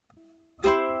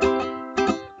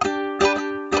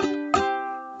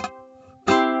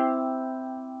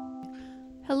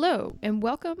Hello, and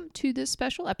welcome to this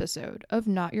special episode of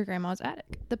Not Your Grandma's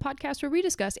Attic, the podcast where we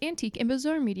discuss antique and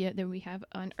bizarre media that we have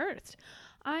unearthed.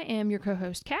 I am your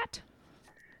co-host, Kat.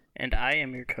 And I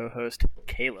am your co-host,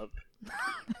 Caleb.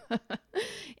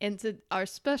 And our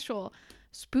special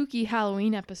spooky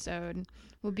Halloween episode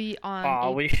will be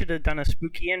on... we should have done a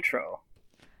spooky intro.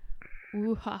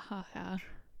 Ooh, ha, ha, ha.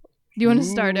 Do you want to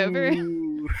start over?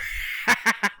 You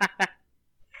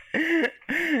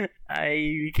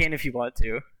can if you want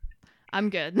to. I'm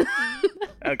good.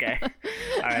 Okay. All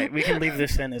right, we can leave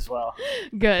this in as well.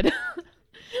 Good.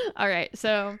 All right,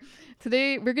 so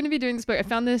today we're going to be doing this book. I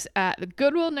found this at the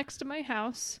Goodwill next to my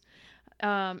house.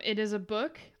 It is a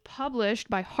book published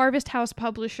by Harvest House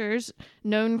Publishers,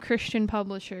 known Christian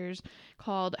publishers,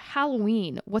 called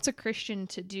Halloween, What's a Christian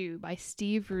to Do by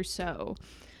Steve Russo.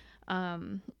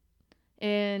 And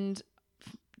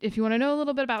if you want to know a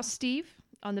little bit about Steve,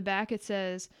 on the back it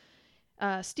says,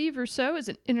 Steve Russo is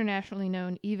an internationally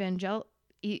known evangelist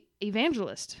and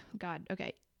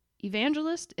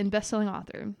best-selling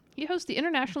author. He hosts the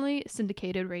internationally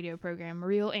syndicated radio program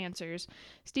Real Answers.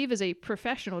 Steve is a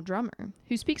professional drummer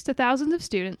who speaks to thousands of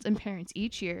students and parents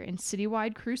each year in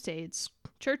citywide crusades,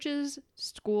 churches,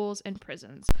 schools, and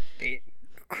prisons.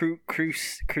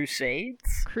 Crusades?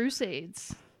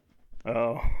 Crusades.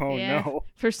 Oh yeah. No.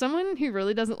 For someone who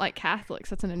really doesn't like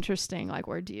Catholics, that's an interesting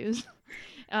word to use.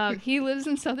 He lives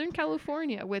in Southern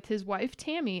California with his wife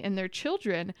Tammy and their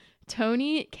children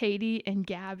Tony, Katie, and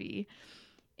Gabby.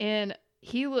 And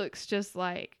he looks just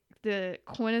like the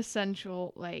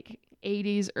quintessential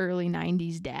 80s, early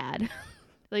 90s dad.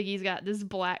 He's got this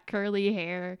black curly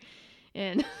hair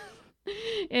and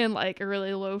and a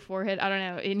really low forehead. I don't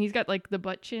know. And he's got the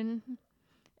butt chin.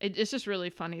 It's just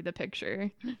really funny, the picture.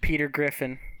 Peter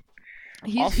Griffin.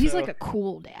 He's like a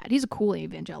cool dad. He's a cool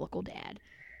evangelical dad.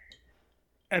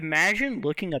 Imagine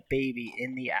looking a baby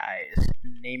in the eyes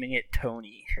and naming it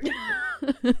Tony.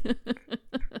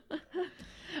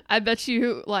 I bet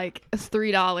you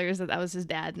 $3 that was his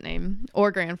dad's name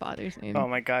or grandfather's name. Oh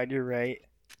my god, you're right.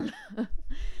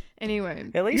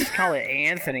 Anyway. At least call it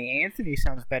Anthony. Anthony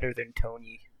sounds better than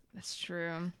Tony. That's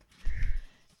true.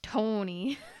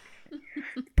 Tony.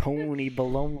 Tony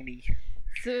Baloney.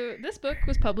 So this book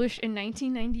was published in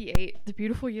 1998, the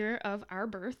beautiful year of our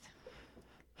birth.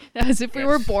 As if we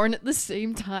were born at the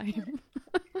same time.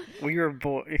 We were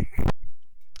born.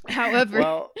 However,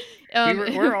 well,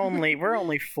 we're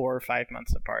only 4 or 5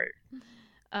 months apart.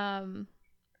 I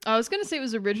was gonna say it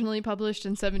was originally published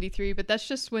in 1973, but that's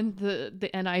just when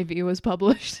the NIV was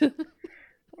published.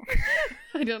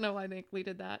 I don't know why they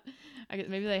included that. I guess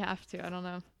maybe they have to. I don't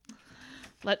know.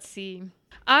 Let's see.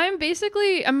 I'm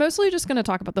mostly just going to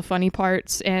talk about the funny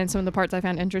parts and some of the parts I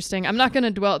found interesting. I'm not going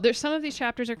to dwell. Some of these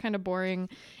chapters are kind of boring,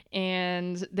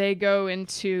 and they go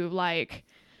into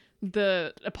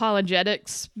the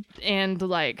apologetics and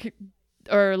both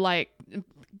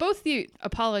the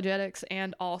apologetics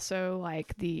and also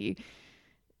the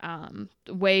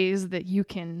ways that you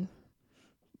can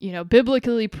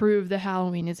biblically prove that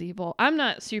Halloween is evil. I'm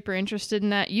not super interested in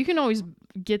that. You can always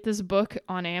get this book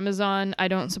on Amazon. I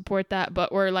don't support that,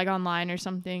 but or online or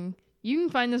something. You can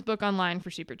find this book online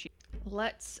for super cheap.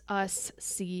 Let's us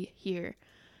see here.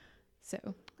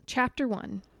 So, chapter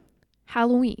 1,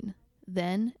 Halloween,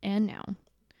 Then and Now.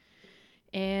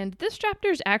 And this chapter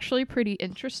is actually pretty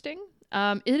interesting.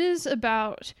 It is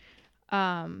about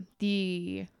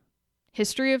the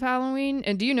history of Halloween.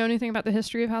 And do you know anything about the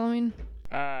history of Halloween?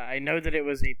 I know that it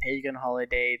was a pagan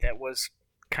holiday that was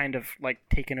kind of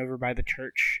taken over by the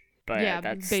church, but yeah,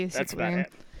 that's about it.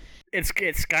 It's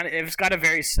got a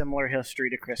very similar history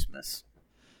to Christmas.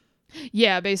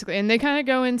 Yeah, basically, and they kind of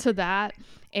go into that,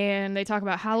 and they talk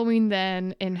about Halloween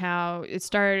then and how it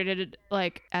started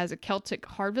as a Celtic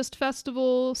harvest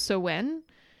festival, Samhain,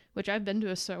 which I've been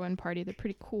to a Samhain party. They're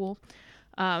pretty cool.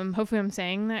 Hopefully, I'm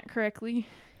saying that correctly,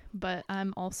 but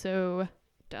I'm also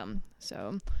dumb,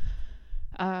 so.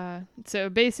 So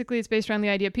basically it's based around the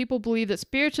idea people believe that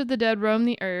spirits of the dead roam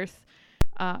the earth.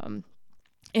 And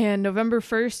November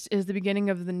 1st is the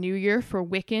beginning of the new year for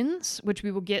Wiccans, which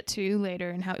we will get to later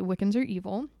and how Wiccans are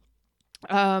evil.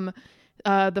 The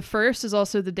 1st is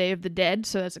also the Day of the Dead.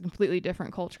 So that's a completely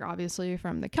different culture, obviously,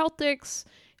 from the Celtics,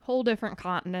 whole different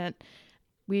continent.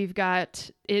 We've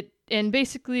got it. And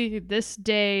basically this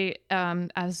day,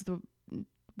 as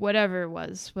whatever you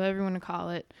want to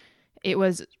call it, it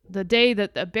was the day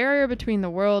that the barrier between the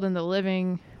world and the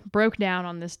living broke down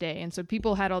on this day. And so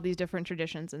people had all these different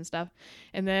traditions and stuff.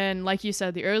 And then, like you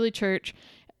said, the early church,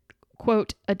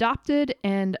 quote, adopted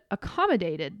and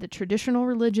accommodated the traditional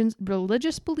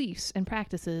religious beliefs and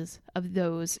practices of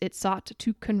those it sought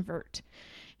to convert.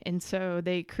 And so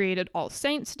they created All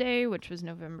Saints Day, which was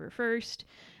November 1st.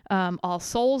 All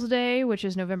Souls Day, which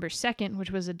is November 2nd,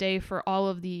 which was a day for all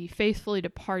of the faithfully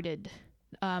departed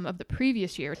of the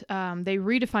previous year. They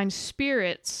redefined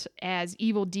spirits as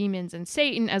evil demons and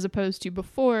Satan, as opposed to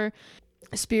before,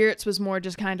 spirits was more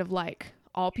just kind of like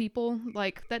all people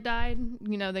like that died,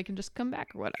 they can just come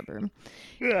back or whatever.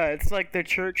 Yeah, it's like the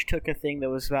church took a thing that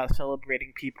was about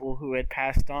celebrating people who had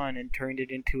passed on and turned it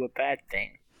into a bad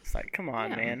thing. It's like, come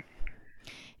on, man.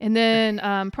 And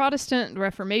then Protestant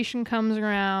Reformation comes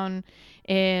around,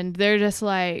 and they're just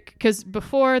like, because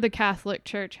before the Catholic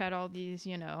Church had all these,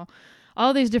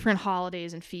 all these different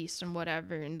holidays and feasts and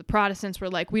whatever, and the Protestants were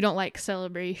like, we don't like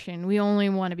celebration, we only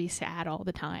want to be sad all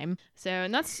the time. So,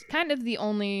 and that's kind of the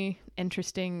only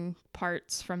interesting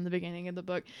parts from the beginning of the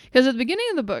book, because at the beginning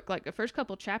of the book, like the first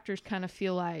couple chapters kind of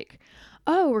feel like,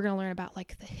 oh, we're going to learn about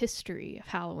like the history of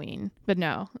Halloween. But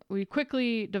no, we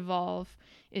quickly devolve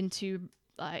into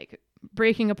like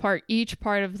breaking apart each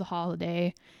part of the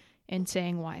holiday and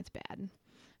saying why it's bad.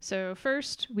 So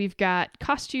first, we've got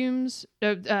costumes,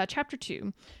 chapter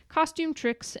 2, costume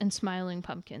tricks and smiling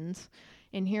pumpkins.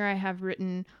 And here I have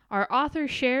written, our author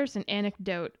shares an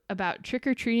anecdote about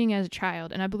trick-or-treating as a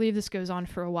child. And I believe this goes on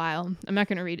for a while. I'm not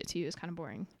going to read it to you. It's kind of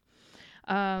boring.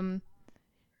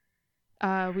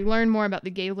 We learn more about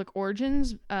the Gaelic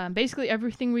origins. Basically,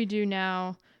 everything we do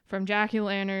now, from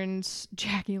Jack-o'-lanterns,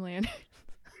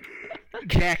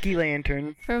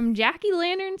 from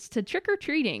jack-o'-lanterns to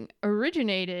trick-or-treating,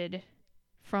 originated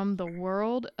from the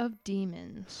world of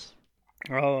demons.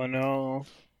 Oh, no.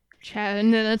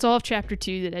 And then that's all of chapter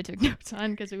 2 that I took notes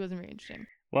on because it wasn't very interesting.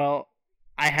 Well,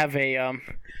 I have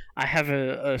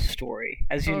a story.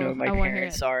 As you know, my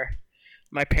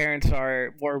parents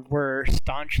were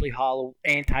staunchly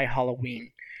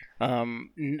anti-Halloween.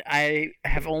 I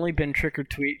have only been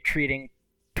trick-or-treating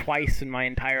twice in my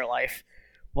entire life.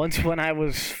 Once when I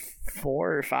was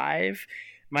 4 or 5,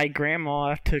 my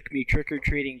grandma took me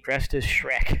trick-or-treating dressed as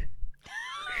Shrek.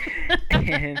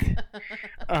 And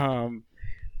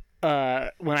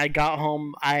when I got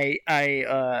home, I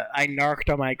narked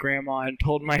on my grandma and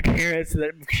told my parents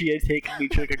that she had taken me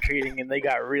trick-or-treating, and they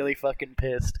got really fucking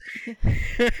pissed.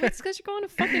 That's because you're going to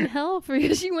fucking hell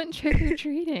because you went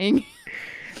trick-or-treating.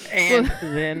 And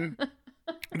then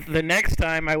the next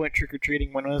time I went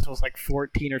trick-or-treating when I was like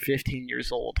 14 or 15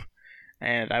 years old,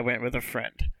 and I went with a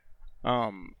friend.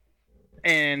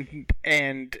 And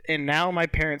now my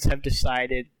parents have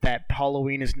decided that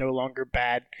Halloween is no longer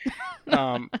bad.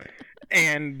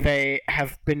 And they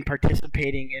have been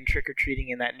participating in trick-or-treating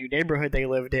in that new neighborhood they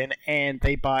lived in, and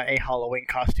they bought a Halloween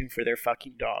costume for their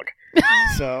fucking dog.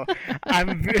 So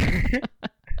I'm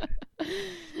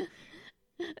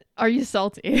Are you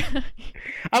salty?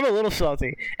 I'm a little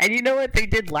salty. And you know what they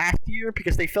did last year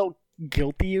because they felt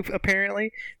guilty,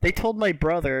 apparently? They told my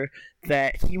brother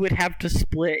that he would have to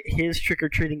split his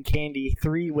trick-or-treating candy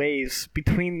 3 ways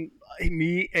between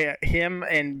him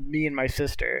and me and my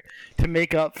sister to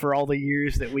make up for all the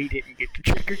years that we didn't get to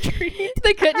trick-or-treat.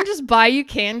 They couldn't just buy you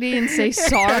candy and say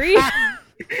sorry?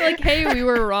 Like, hey, we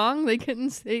were wrong. They couldn't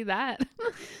say that.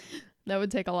 That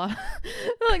would take a lot.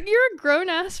 Like, you're a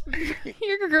grown-ass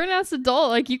adult.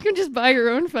 Like, you can just buy your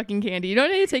own fucking candy. You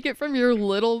don't need to take it from your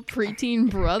little preteen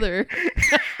brother.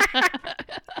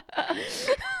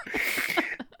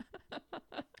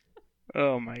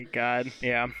 Oh my god.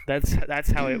 Yeah,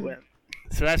 that's how it went.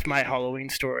 So that's my Halloween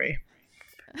story.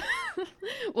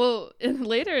 Well,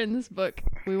 later in this book,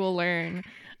 we will learn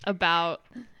about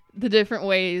the different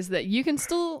ways that you can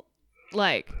still,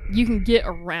 like, you can get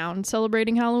around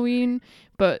celebrating Halloween,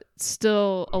 but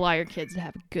still allow your kids to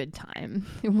have a good time.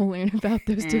 And we'll learn about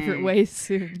those different ways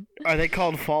soon. Are they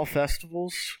called fall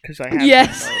festivals? Because I have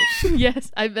yes, yes.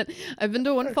 I've been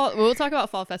to one fall. We'll talk about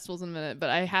fall festivals in a minute, but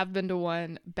I have been to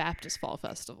one Baptist fall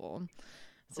festival.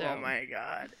 So, oh my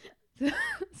god.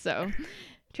 So,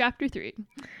 chapter 3: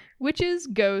 witches,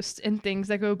 ghosts, and things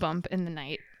that go bump in the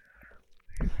night.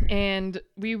 And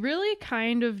we really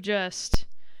kind of just.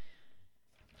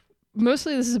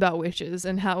 Mostly this is about witches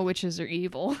and how witches are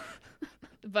evil.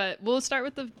 But we'll start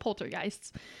with the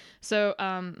poltergeists. So,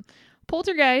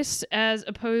 poltergeists, as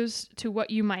opposed to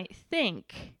what you might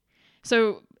think.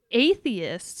 So,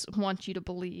 atheists want you to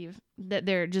believe that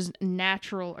they're just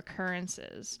natural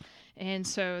occurrences. And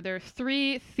so there are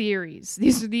 3 theories.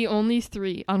 These are the only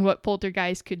 3 on what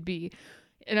poltergeist could be.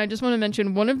 And I just want to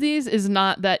mention one of these is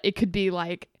not that it could be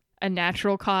like a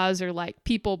natural cause or like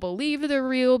people believe they're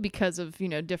real because of,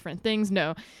 different things.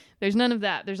 No, there's none of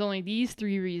that. There's only these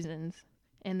 3 reasons.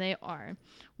 And they are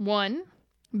 1,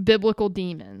 biblical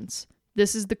demons.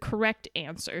 This is the correct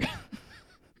answer.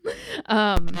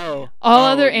 All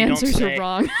other answers are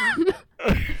wrong.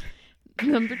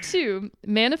 Number 2,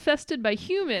 manifested by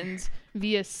humans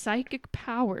via psychic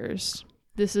powers.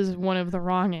 This is one of the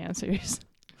wrong answers.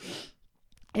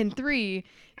 And 3,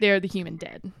 they are the human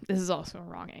dead. This is also a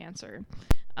wrong answer.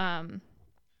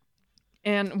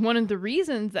 And one of the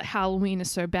reasons that Halloween is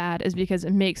so bad is because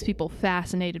it makes people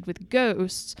fascinated with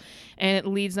ghosts, and it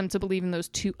leads them to believe in those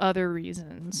 2 other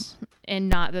reasons, and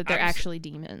not that they're actually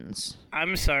demons.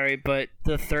 I'm sorry, but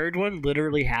the third one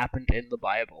literally happened in the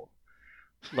Bible.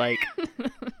 Like,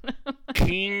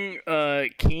 King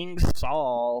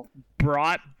Saul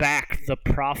brought back the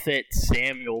prophet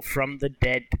Samuel from the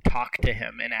dead to talk to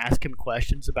him and ask him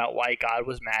questions about why God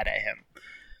was mad at him.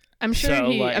 I'm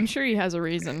sure he has a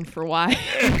reason for why.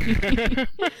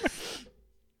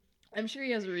 I'm sure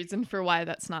he has a reason for why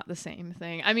that's not the same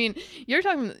thing. I mean, you're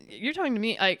talking to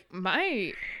me like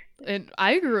and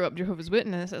I grew up Jehovah's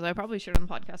Witness, as I probably shared on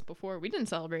the podcast before. We didn't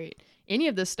celebrate any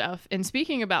of this stuff. And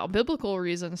speaking about biblical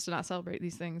reasons to not celebrate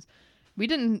these things, we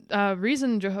didn't.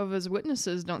 Reason Jehovah's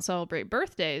Witnesses don't celebrate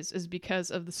birthdays is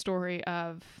because of the story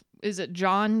of, is it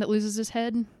John that loses his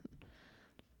head?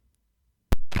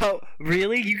 Oh,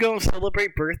 really? You don't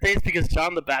celebrate birthdays because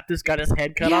John the Baptist got his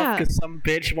head cut off because some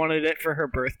bitch wanted it for her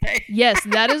birthday? Yes,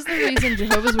 that is the reason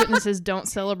Jehovah's Witnesses don't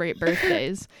celebrate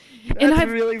birthdays.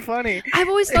 That's really funny. I've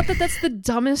always thought that that's the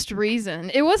dumbest reason.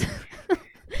 It was...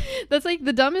 That's like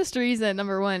the dumbest reason,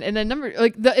 number 1. And then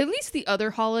at least the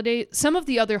other holiday, some of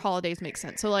the other holidays make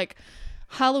sense. So like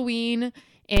Halloween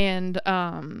and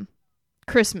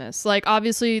Christmas. Like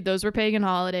obviously those were pagan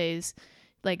holidays.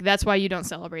 Like, that's why you don't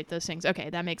celebrate those things.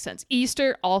 Okay, that makes sense.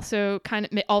 Easter also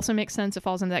makes sense. It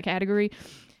falls into that category.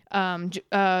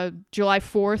 July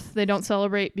 4th, they don't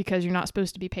celebrate because you're not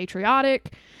supposed to be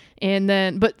patriotic. And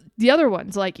then, but the other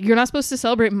ones, like, you're not supposed to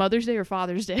celebrate Mother's Day or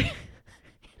Father's Day.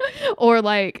 Or,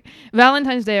 like,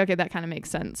 Valentine's Day. Okay, that kind of makes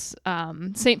sense.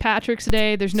 St. Patrick's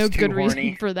Day, there's no good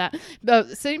reason for that.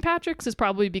 St. Patrick's is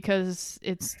probably because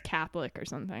it's Catholic or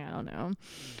something. I don't know.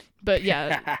 But,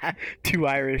 yeah. Too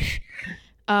Irish.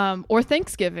 Or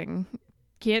Thanksgiving.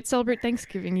 Can't celebrate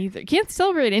Thanksgiving either. Can't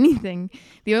celebrate anything.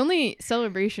 The only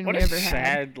celebration we ever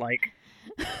had.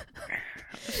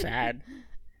 Sad.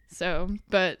 So,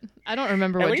 but I don't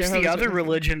remember at what least Jehovah's the other Witnesses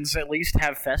religions at least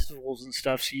have festivals and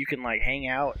stuff so you can like hang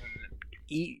out and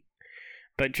eat.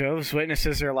 But Jehovah's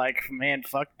Witnesses are like, man,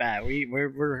 fuck that.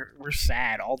 We're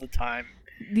sad all the time.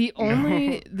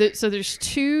 So there's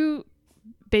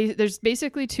there's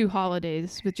basically 2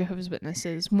 holidays with Jehovah's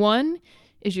Witnesses. One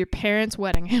is your parents'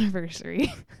 wedding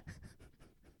anniversary.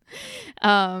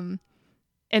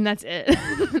 And that's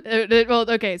it. Well,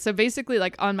 okay, so basically,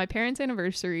 like, on my parents'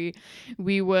 anniversary,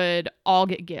 we would all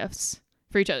get gifts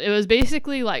for each other. It was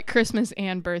basically, like, Christmas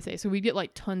and birthday, so we'd get,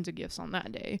 like, tons of gifts on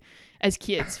that day as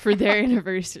kids for their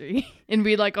anniversary. And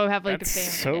we'd, like, go have, like, that's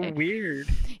a family day. So weird.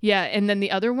 Yeah, and then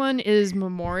the other one is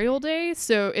Memorial Day,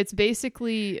 so it's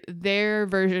basically their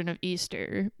version of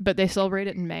Easter, but they celebrate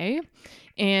it in May,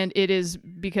 and it is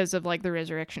because of, like, the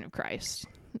resurrection of Christ.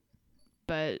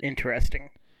 But interesting.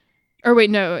 Or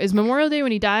wait, no. Is Memorial Day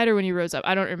when he died or when he rose up?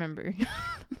 I don't remember.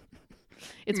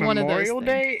 It's one of those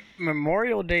things.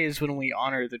 Memorial Day is when we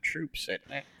honor the troops,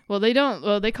 isn't it? Well, they don't.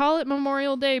 Well, they call it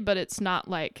Memorial Day, but it's not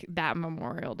like that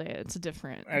Memorial Day. It's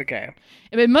different. Okay.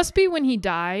 It must be when he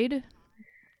died.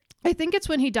 I think it's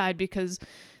when he died because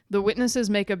the witnesses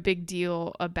make a big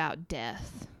deal about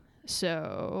death.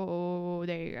 So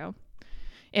there you go.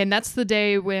 And that's the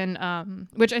day when,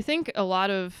 which I think I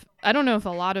don't know if a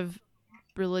lot of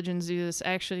religions do this.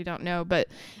 I actually don't know, but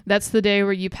that's the day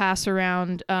where you pass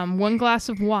around 1 glass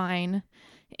of wine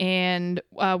and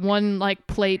 1 like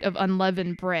plate of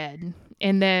unleavened bread,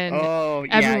 and then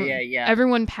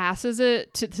everyone passes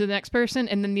it to the next person,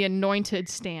 and then the anointed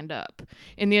stand up,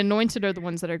 and the anointed are the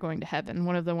ones that are going to heaven,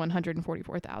 one of the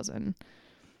 144,000.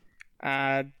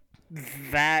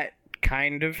 That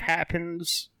kind of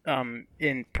happens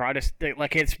in Protestant,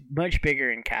 like it's much bigger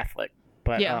in Catholic,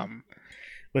 but yeah.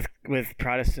 With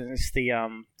Protestants, the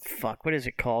what is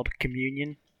it called?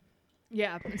 Communion.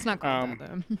 Yeah, it's not called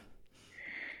that though.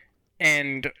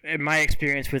 And my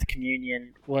experience with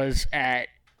communion was at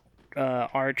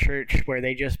our church, where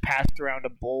they just passed around a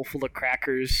bowl full of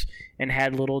crackers and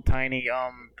had little tiny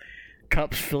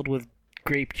cups filled with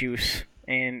grape juice,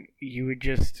 and you would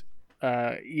just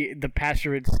the pastor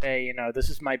would say, this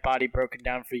is my body broken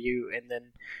down for you, and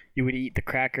then you would eat the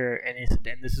cracker, and he said,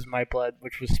 and this is my blood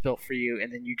which was spilt for you,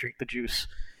 and then you drink the juice.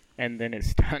 and then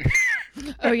it's done.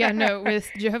 Oh yeah, no, with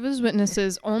Jehovah's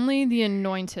Witnesses, only the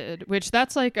anointed, which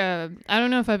that's like I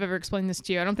don't know if I've ever explained this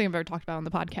to you. I don't think I've ever talked about it on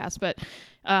the podcast, but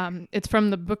it's from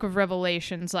the book of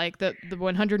Revelations, like the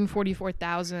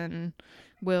 144,000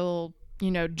 will,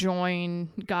 join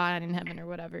God in heaven or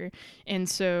whatever. And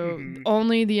so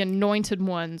only the anointed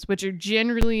ones, which are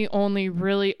generally only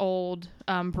really old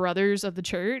brothers of the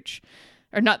church,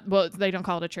 or not, well, they don't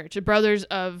call it a church, brothers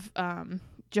of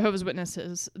Jehovah's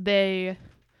Witnesses, they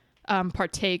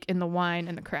partake in the wine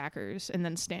and the crackers and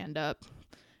then stand up,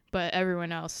 but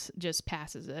everyone else just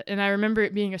passes it. And I remember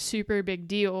it being a super big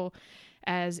deal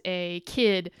as a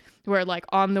kid, where like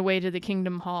on the way to the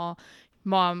Kingdom Hall,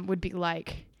 Mom would be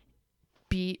like,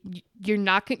 you're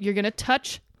gonna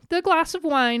touch the glass of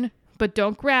wine, but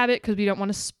don't grab it because we don't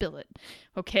want to spill it,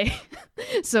 okay?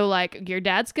 So like your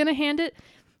dad's gonna hand it,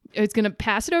 it's gonna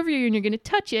pass it over you, and you're gonna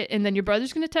touch it, and then your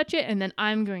brother's gonna touch it, and then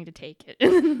I'm going to take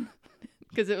it.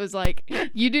 Because it was like,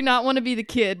 you do not want to be the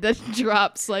kid that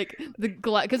drops like the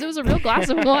glass, because it was a real glass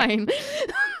of wine.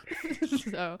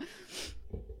 So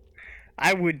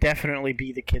I would definitely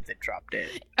be the kid that dropped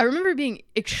it. I remember being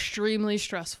extremely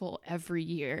stressful every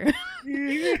year.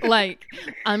 Like,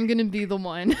 I'm gonna be the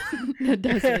one that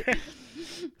does it.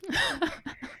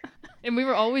 And we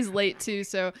were always late too,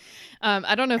 so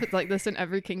I don't know if it's like this in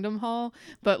every Kingdom Hall,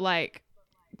 but like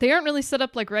they aren't really set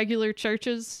up like regular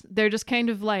churches. They're just kind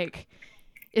of like,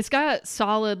 it's got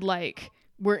solid like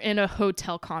we're in a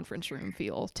hotel conference room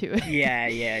feel to it. Yeah.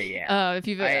 If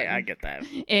you've, I get that.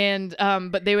 And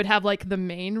but they would have like the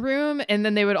main room, and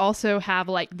then they would also have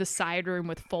like the side room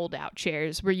with fold out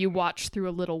chairs where you watch through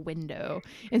a little window.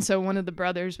 And so one of the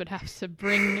brothers would have to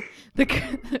bring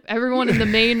everyone in the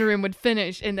main room would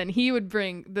finish, and then he would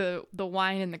bring the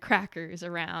wine and the crackers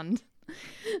around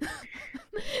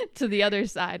to the other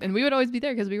side, and we would always be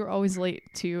there because we were always late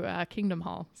to Kingdom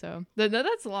Hall. So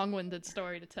that's a long-winded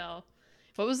story to tell.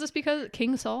 What was this, because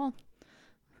King Saul?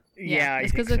 Yeah,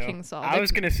 it's because of King Saul. I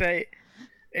was gonna say,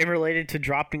 it related to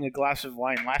dropping a glass of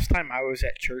wine. Last time I was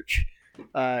at church,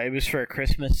 it was for a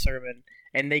Christmas sermon,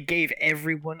 and they gave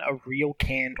everyone a real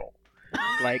candle,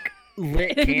 like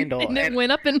lit candle, and it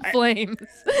went up in flames.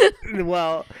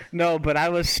 Well, no, but I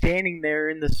was standing there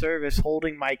in the service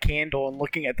holding my candle and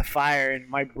looking at the fire, and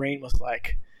my brain was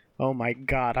like, oh my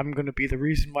god, I'm gonna be the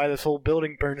reason why this whole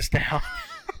building burns down.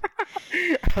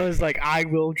 I was like, I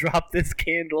will drop this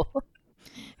candle.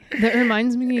 That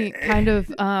reminds me kind of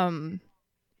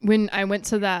when I went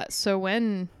to that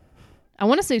Samhain, I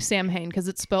want to say Samhain because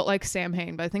it's spelled like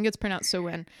Samhain, but I think it's pronounced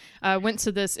Samhain. I went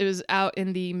to this, it was out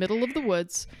in the middle of the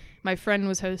woods. My friend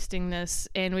was hosting this,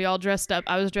 and we all dressed up.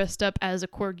 I was dressed up as a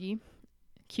corgi.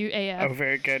 Cute AF. Oh,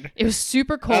 very good. It was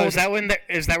super cold. Oh, is that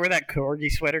where that corgi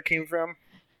sweater came from?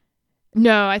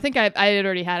 No, I think I had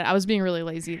already had it. I was being really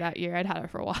lazy that year. I'd had it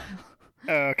for a while.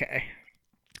 Oh, okay.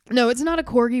 No, it's not a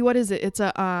corgi. What is it? It's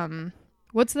a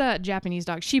what's that Japanese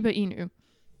dog? Shiba Inu.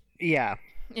 Yeah.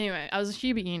 Anyway, I was a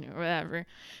Shiba Inu or whatever.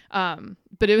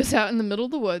 But it was out in the middle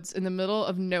of the woods, in the middle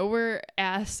of nowhere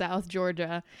ass South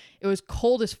Georgia. It was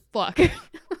cold as fuck.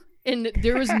 And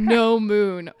there was no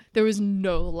moon. There was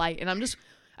no light. And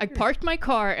I parked my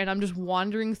car and I'm just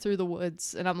wandering through the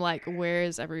woods, and I'm like, where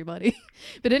is everybody?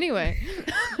 But anyway,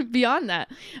 beyond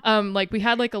that, like we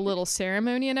had like a little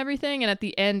ceremony and everything, and at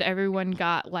the end everyone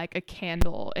got like a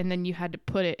candle, and then you had to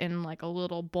put it in like a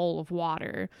little bowl of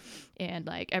water, and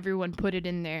like everyone put it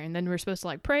in there, and then we were supposed to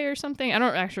like pray or something. I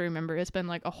don't actually remember. It's been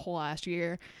like a whole last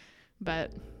year,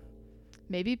 but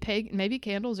maybe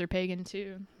candles are pagan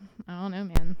too. I don't know,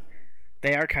 man.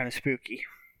 They are kind of spooky.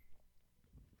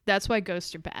 That's why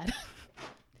ghosts are bad.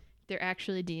 They're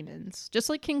actually demons, just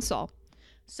like King Saul.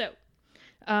 So,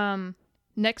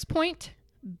 next point,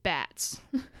 bats.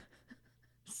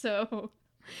 So,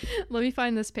 let me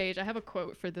find this page. I have a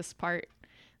quote for this part.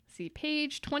 Let's see,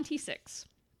 page 26.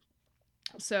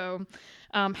 So,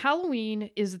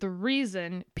 Halloween is the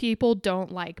reason people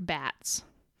don't like bats.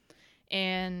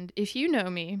 And if you know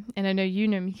me, and I know you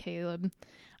know me, Caleb,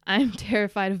 I'm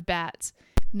terrified of bats.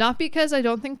 Not because I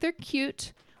don't think they're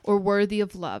cute or worthy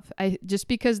of love. Just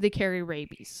because they carry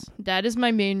rabies. That is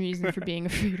my main reason for being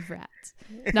afraid of rats.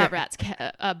 Not rats,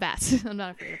 bats. I'm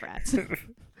not afraid of rats.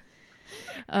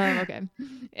 Okay.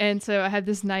 And so I have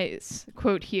this nice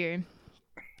quote here.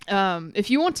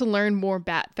 If you want to learn more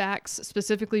bat facts,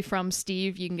 specifically from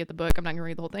Steve, you can get the book. I'm not going to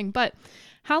read the whole thing. But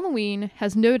Halloween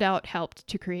has no doubt helped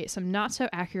to create some not so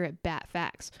accurate bat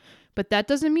facts. But that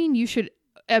doesn't mean you should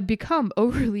become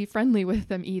overly friendly with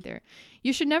them either.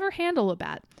 You should never handle a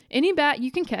bat. Any bat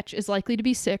you can catch is likely to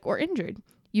be sick or injured.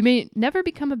 You may never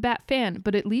become a bat fan,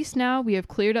 but at least now we have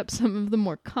cleared up some of the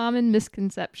more common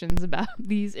misconceptions about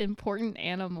these important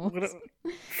animals.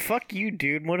 Fuck you,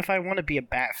 dude. What if I want to be a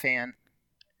bat fan?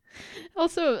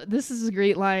 Also, this is a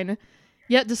great line.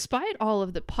 Yet, despite all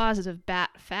of the positive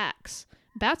bat facts,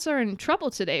 bats are in trouble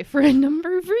today for a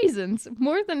number of reasons.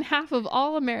 More than half of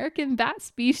all American bat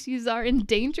species are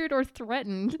endangered or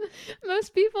threatened.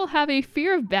 Most people have a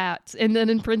fear of bats, and then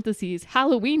in parentheses,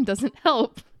 Halloween doesn't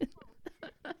help.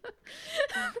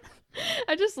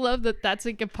 I just love that that's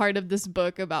like a part of this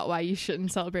book about why you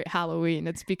shouldn't celebrate Halloween.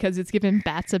 It's because it's given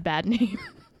bats a bad name.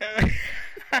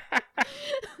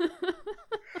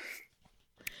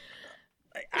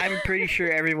 I'm pretty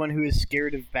sure everyone who is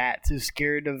scared of bats is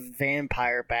scared of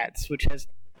vampire bats, which has,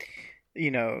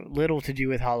 little to do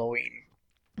with Halloween.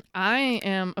 I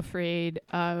am afraid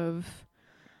of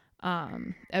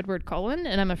Edward Cullen,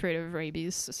 and I'm afraid of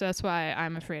rabies, so that's why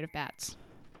I'm afraid of bats.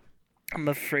 I'm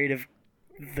afraid of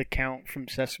the Count from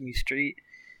Sesame Street.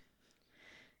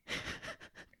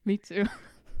 Me too.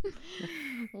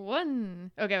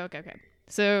 Okay.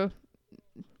 So,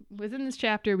 within this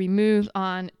chapter, we move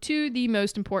on to the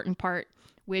most important part,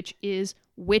 which is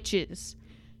witches.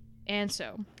 And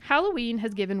so, Halloween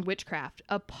has given witchcraft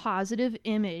a positive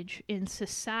image in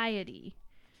society.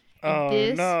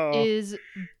 And this is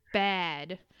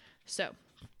bad. So,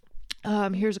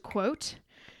 here's a quote.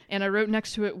 And I wrote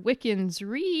next to it, Wiccans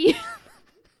read.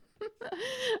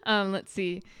 Let's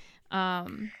see.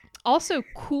 Also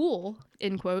cool,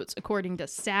 in quotes, according to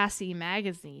Sassy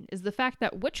Magazine, is the fact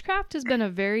that witchcraft has been a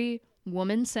very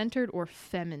woman-centered or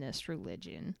feminist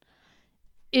religion.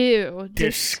 Ew.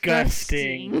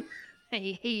 Disgusting.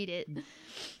 I hate it.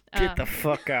 Get the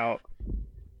fuck out.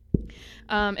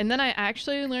 And then I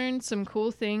actually learned some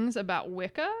cool things about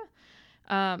Wicca.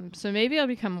 So maybe I'll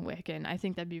become a Wiccan. I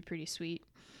think that'd be pretty sweet.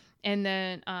 And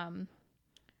then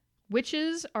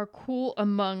witches are cool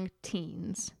among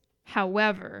teens.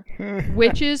 However,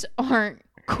 witches aren't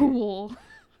cool.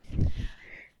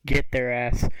 Get their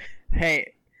ass.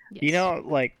 Hey,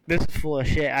 yes. This is full of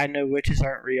shit. I know witches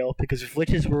aren't real, because if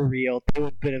witches were real, they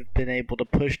would have been able to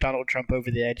push Donald Trump over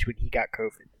the edge when he got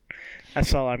COVID.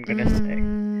 That's all I'm going to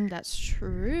say. That's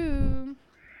true.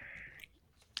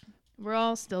 We're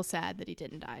all still sad that he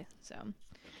didn't die, so...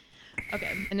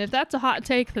 Okay, and if that's a hot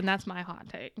take, then that's my hot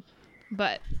take.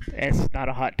 But... It's not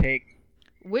a hot take.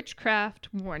 Witchcraft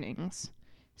warnings.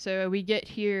 So we get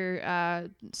here,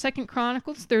 2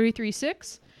 Chronicles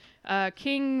 33:6.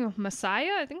 King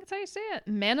Messiah, I think that's how you say it.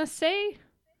 Manasseh,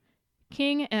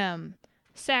 King M,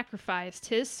 sacrificed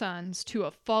his sons to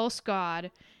a false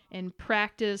god and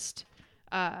practiced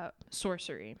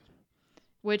sorcery.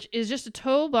 Which is just a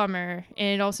total bummer,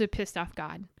 and it also pissed off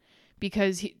God.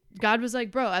 Because God was like,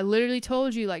 bro, I literally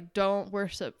told you, don't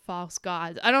worship false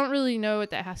gods. I don't really know what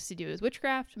that has to do with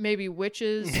witchcraft. Maybe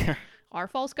witches are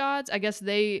false gods. I guess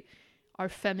they are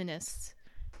feminists,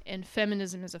 and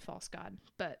feminism is a false god.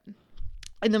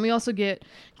 And then we also get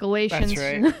Galatians,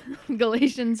 that's right.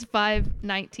 Galatians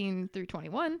 5:19 through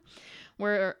 21,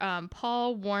 where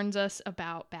Paul warns us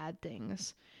about bad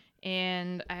things.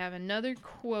 And I have another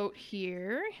quote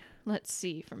here. Let's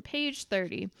see, from page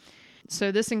 30.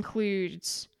 So this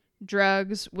includes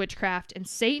drugs, witchcraft, and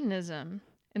Satanism.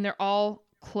 And they're all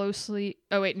closely...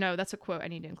 Oh, wait, no, that's a quote I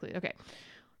need to include. Okay.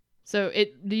 So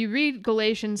you read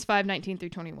Galatians 5:19 through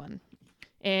 21.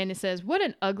 And it says, what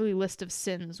an ugly list of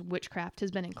sins witchcraft has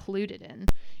been included in.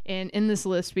 And in this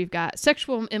list, we've got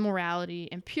sexual immorality,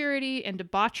 impurity, and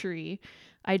debauchery,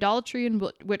 idolatry and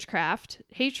witchcraft,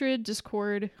 hatred,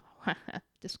 discord,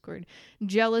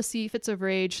 jealousy, fits of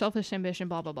rage, selfish ambition,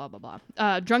 blah, blah, blah, blah,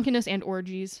 blah. Drunkenness and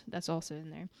orgies. That's also in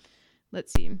there.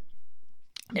 Let's see.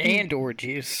 And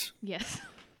orgies. Yes.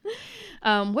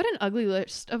 What an ugly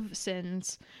list of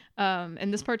sins.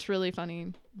 And this part's really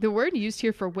funny. The word used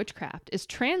here for witchcraft is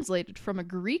translated from a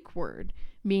Greek word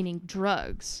meaning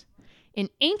drugs. In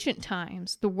ancient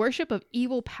times, the worship of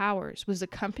evil powers was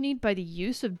accompanied by the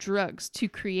use of drugs to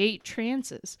create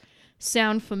trances.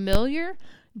 Sound familiar?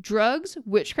 Drugs,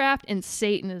 witchcraft, and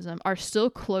Satanism are still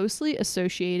closely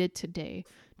associated today.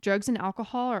 Drugs and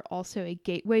alcohol are also a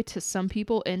gateway to some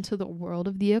people into the world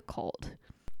of the occult.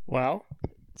 Well...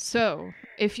 So,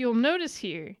 if you'll notice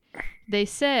here, they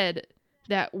said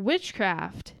that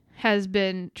witchcraft has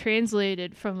been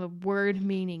translated from a word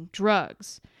meaning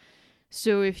drugs.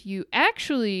 So if you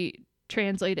actually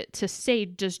translate it to say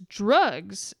just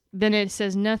drugs, then it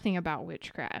says nothing about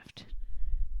witchcraft.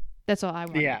 That's all I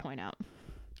wanted to point out.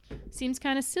 Seems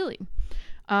kind of silly.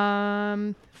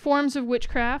 Forms of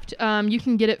witchcraft.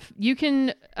 You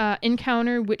can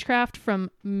encounter witchcraft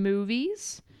from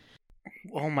movies.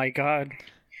 Oh my god.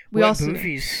 What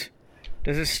movies?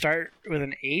 Does it start with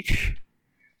an H?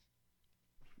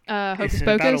 Hocus Is it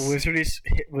Pocus? about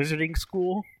a wizarding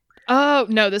school? Oh,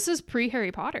 no, this is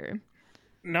pre-Harry Potter.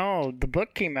 No, the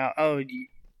book came out. Oh,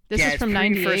 this is from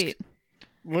 98.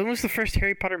 When was the first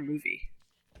Harry Potter movie?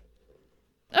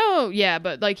 Oh, yeah,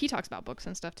 but like he talks about books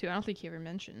and stuff too. I don't think he ever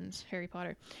mentions Harry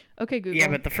Potter. Okay, Google. Yeah,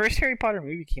 but the first Harry Potter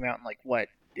movie came out in like what?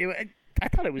 I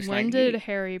thought it was When 98. did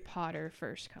Harry Potter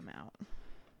first come out?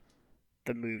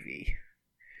 The movie.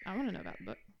 I want to know about the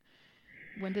book.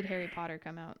 When did Harry Potter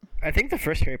come out? I think the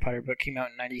first Harry Potter book came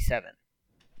out in 97.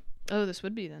 Oh, this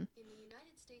would be then. In the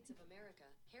United States of America,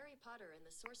 Harry Potter and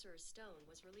the Sorcerer's Stone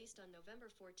was released on November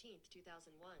 14th,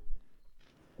 2001.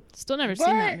 Still never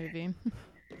seen that movie.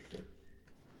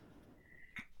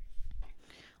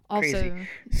 Also, crazy.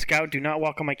 Scout, do not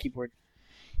walk on my keyboard.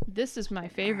 This is my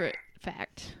favorite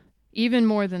fact, even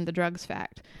more than the drugs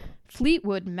fact.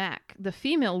 Fleetwood Mac, the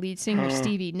female lead singer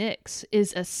Stevie Nicks,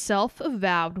 is a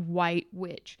self-avowed white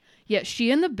witch. Yet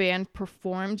she and the band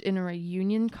performed in a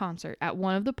reunion concert at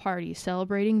one of the parties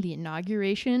celebrating the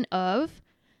inauguration of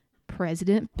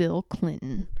President Bill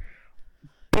Clinton.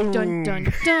 Boom. Dun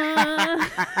dun dun.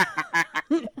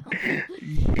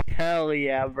 Hell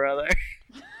yeah, brother.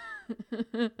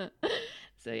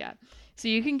 So yeah. So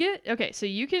you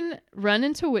can run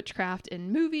into witchcraft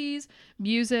in movies,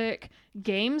 music,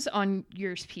 games on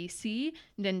your PC,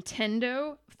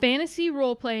 Nintendo, fantasy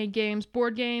role-playing games,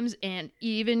 board games, and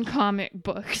even comic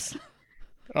books.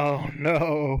 Oh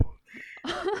no.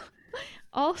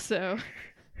 Also,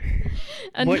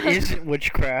 what isn't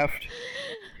witchcraft?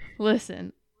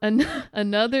 Listen,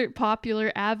 another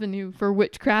popular avenue for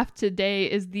witchcraft today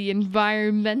is the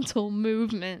environmental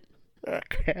movement.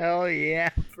 Hell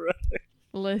yeah, brother.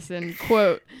 Listen,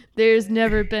 quote, "There's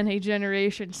never been a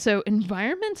generation so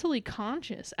environmentally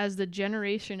conscious as the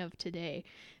generation of today.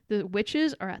 The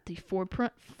witches are at the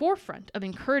forefront of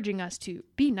encouraging us to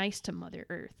be nice to Mother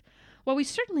Earth. While we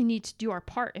certainly need to do our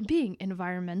part in being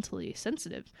environmentally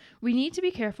sensitive, we need to be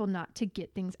careful not to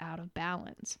get things out of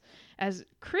balance. As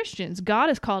Christians, God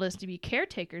has called us to be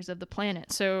caretakers of the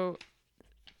planet." So,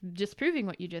 just proving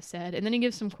what you just said. And then he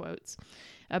gives some quotes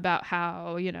about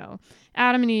how,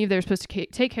 Adam and Eve, they're supposed to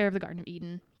take care of the Garden of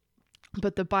Eden.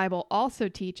 But the Bible also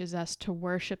teaches us to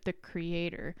worship the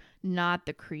Creator, not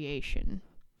the creation.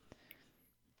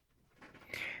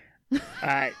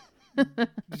 Yeah.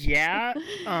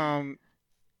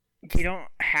 You don't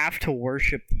have to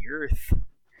worship the earth.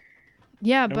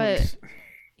 Yeah, but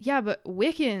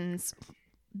Wiccans,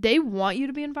 they want you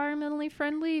to be environmentally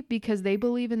friendly because they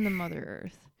believe in the Mother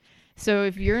Earth. So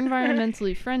if you're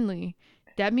environmentally friendly,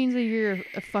 that means that you're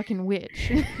a fucking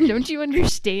witch. Don't you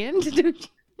understand?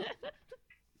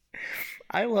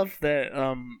 I love that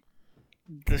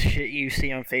the shit you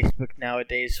see on Facebook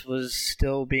nowadays was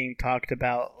still being talked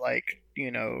about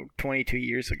 22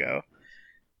 years ago.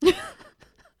 For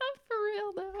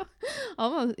real though.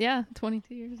 Almost, yeah,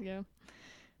 22 years ago.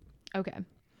 Okay.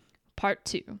 Part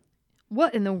 2.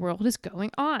 What in the world is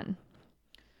going on?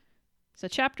 So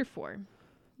chapter 4.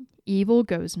 Evil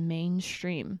goes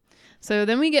mainstream. So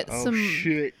then we get some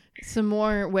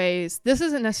more ways. This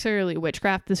isn't necessarily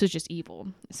witchcraft. This is just evil.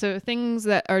 So things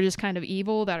that are just kind of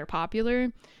evil that are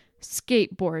popular: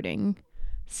 skateboarding,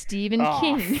 Stephen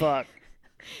King. Fuck.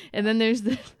 And then there's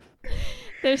this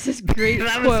great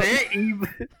that quote. Was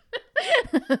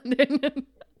it?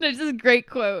 There's this great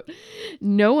quote: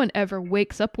 "No one ever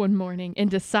wakes up one morning and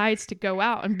decides to go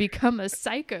out and become a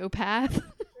psychopath."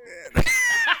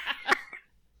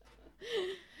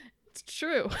 It's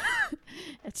true.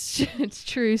 It's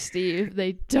true, Steve.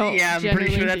 They don't. Yeah, I'm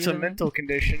pretty sure that's a mental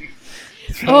condition.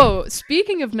 So. Oh,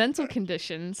 speaking of mental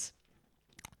conditions,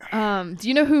 do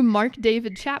you know who Mark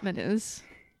David Chapman is?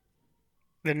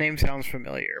 The name sounds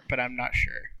familiar, but I'm not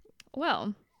sure.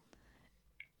 Well,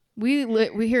 we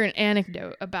hear an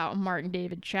anecdote about Mark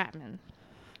David Chapman.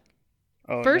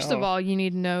 Oh, First of all, you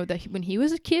need to know that when he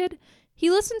was a kid, he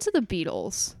listened to the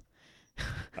Beatles.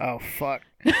 Oh fuck!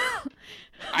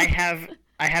 I have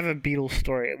a Beatles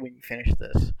story when you finish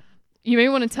this. You may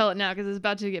want to tell it now because it's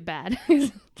about to get bad.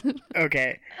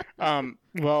 Okay.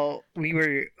 Well, we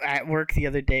were at work the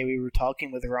other day. We were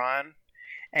talking with Ron,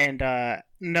 and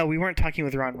no, we weren't talking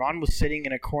with Ron. Ron was sitting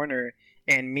in a corner,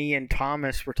 and me and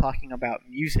Thomas were talking about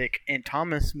music. And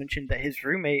Thomas mentioned that his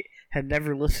roommate had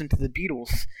never listened to the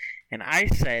Beatles, and I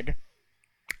said,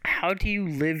 "How do you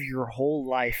live your whole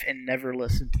life and never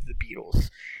listen to the Beatles?"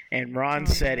 And Ron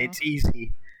said, "It's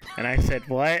easy." And I said,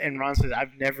 "What?" And Ron said,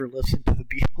 "I've never listened to the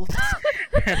Beatles."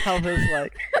 and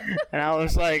I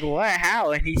was like, "What?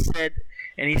 How?" And he said,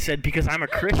 "Because I'm a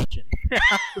Christian."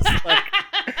 I was like,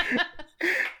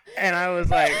 And I was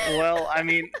like, well, I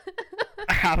mean,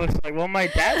 I was like, well, my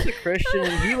dad's a Christian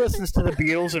and he listens to the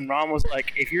Beatles. And Ron was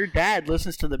like, if your dad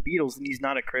listens to the Beatles, then he's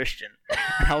not a Christian.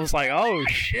 And I was like, oh,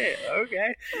 shit,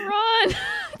 okay. Ron,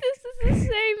 this is the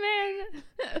same man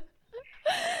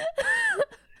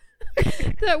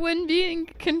that when being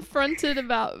confronted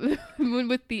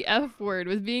with the F word,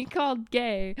 with being called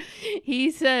gay,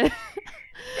 he said,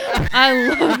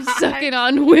 I love sucking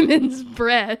on women's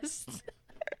breasts.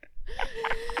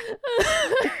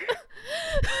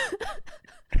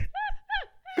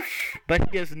 But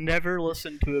he has never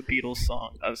listened to a Beatles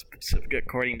song,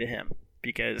 according to him,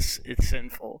 because it's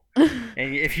sinful.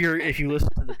 And if you listen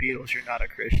to the Beatles, you're not a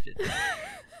Christian.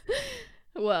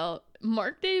 Well,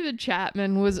 Mark David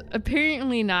Chapman was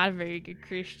apparently not a very good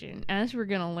Christian, as we're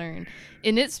gonna learn,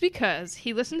 and it's because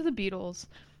he listened to the Beatles,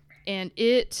 and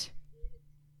it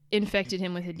infected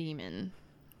him with a demon.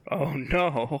 Oh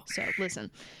no. So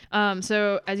listen.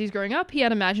 So as he's growing up, he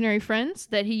had imaginary friends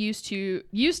that he used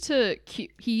it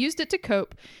to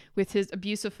cope with his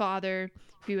abusive father,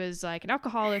 who was like an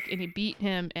alcoholic, and he beat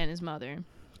him and his mother.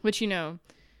 Which,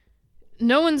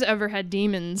 no one's ever had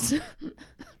demons,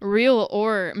 real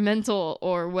or mental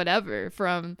or whatever,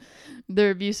 from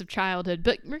their abusive childhood.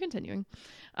 But we're continuing.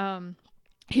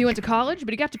 He went to college,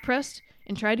 but he got depressed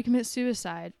and tried to commit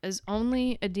suicide, as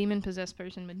only a demon-possessed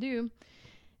person would do.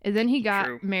 And then he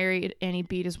got married, and he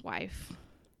beat his wife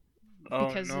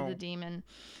because of the demon.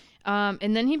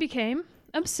 And then he became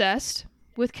obsessed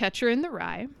with Catcher in the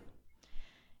Rye,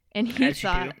 and he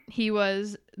thought he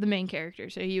was the main character.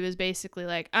 So he was basically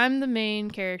like, I'm the main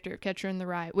character of Catcher in the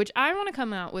Rye, which I want to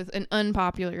come out with an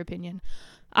unpopular opinion.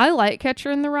 I like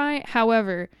Catcher in the Rye.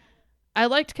 However, I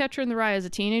liked Catcher in the Rye as a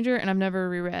teenager, and I've never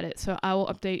reread it. So I will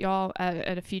update y'all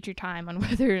at a future time on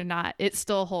whether or not it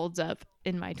still holds up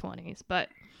in my 20s. But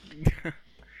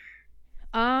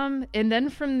and then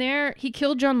from there he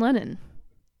killed John Lennon.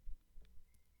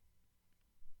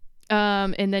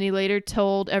 And then he later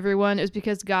told everyone it was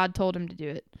because God told him to do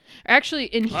it. Actually,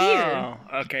 in here,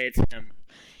 okay, it's him.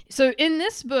 So in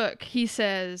this book, he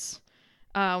says,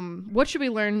 what should we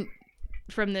learn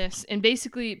from this? And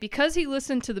basically, because he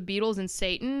listened to the Beatles and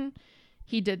Satan,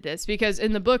 he did this. Because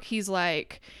in the book, he's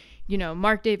like,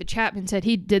 Mark David Chapman said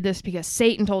he did this because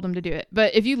Satan told him to do it.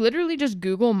 But if you literally just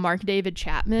Google Mark David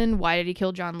Chapman, why did he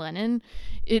kill John Lennon?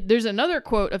 There's another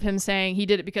quote of him saying he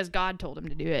did it because God told him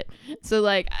to do it. So,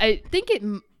 I think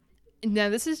now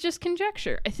this is just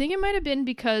conjecture. I think it might have been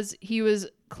because he was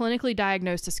clinically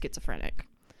diagnosed as schizophrenic.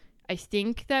 I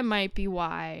think that might be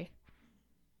why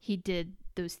he did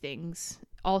those things.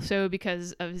 Also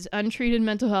because of his untreated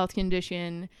mental health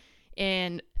condition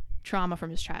and trauma from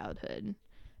his childhood.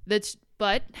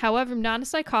 But however, I'm not a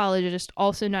psychologist,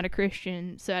 also not a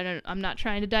Christian, so I'm not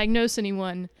trying to diagnose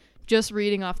anyone, just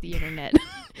reading off the internet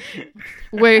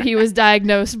where he was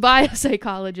diagnosed by a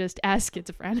psychologist as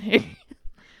schizophrenic.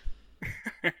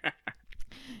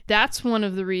 That's one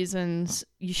of the reasons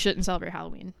you shouldn't celebrate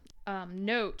Halloween.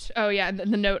 Note. Oh yeah, the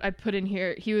note I put in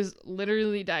here, he was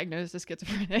literally diagnosed as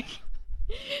schizophrenic.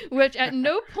 Which at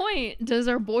no point does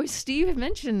our boy Steve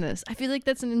mention this. I feel like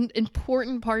that's an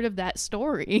important part of that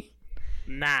story.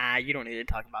 Nah, you don't need to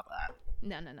talk about that.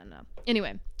 No.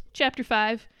 Anyway, chapter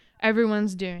 5,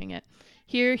 everyone's doing it.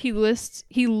 Here he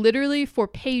literally for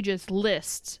pages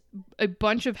lists a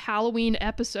bunch of Halloween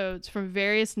episodes from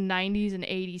various 90s and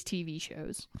 80s TV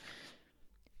shows.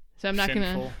 So I'm not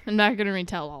gonna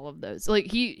retell all of those.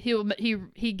 Like he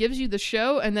gives you the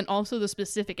show and then also the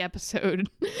specific episode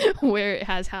where it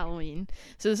has Halloween.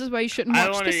 So this is why you shouldn't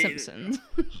watch The Simpsons.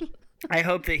 I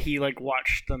hope that he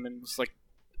watched them and was like,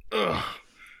 ugh,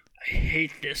 I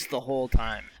hate this the whole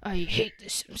time. I hate The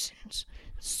Simpsons.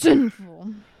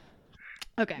 Sinful.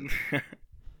 Okay.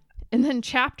 And then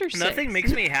chapter 6. Nothing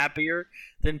makes me happier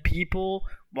than people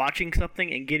watching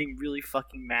something and getting really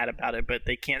fucking mad about it, but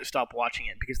they can't stop watching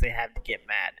it because they have to get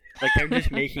mad. They're just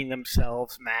making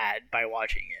themselves mad by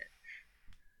watching it.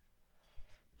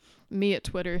 Me at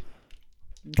Twitter.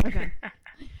 Okay.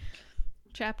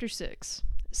 Chapter 6.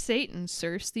 Satan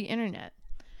surfs the internet.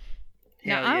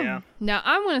 Now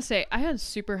I want to say I had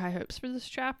super high hopes for this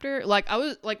chapter. I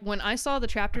was when I saw the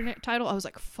chapter title, I was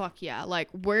like, "Fuck yeah!"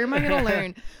 Where am I gonna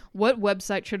learn? What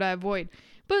website should I avoid?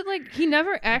 But he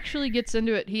never actually gets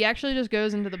into it. He actually just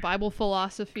goes into the Bible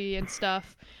philosophy and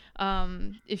stuff.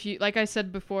 If you, like I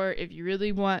said before, if you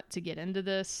really want to get into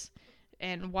this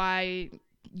and why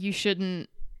you shouldn't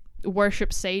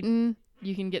worship Satan,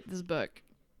 you can get this book.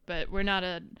 But we're not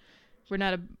a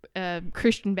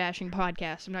Christian bashing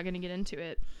podcast. I'm not going to get into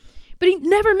it. But he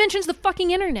never mentions the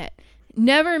fucking internet.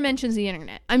 Never mentions the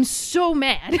internet. I'm so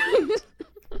mad.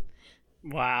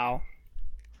 Wow.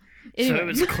 Anyway. So it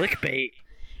was clickbait.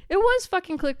 It was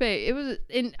fucking clickbait. It was,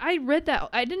 and I read that.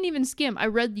 I didn't even skim. I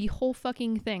read the whole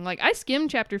fucking thing. Like, I skimmed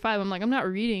chapter 5. I'm like, I'm not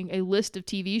reading a list of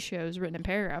TV shows written in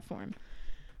paragraph form.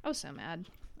 I was so mad.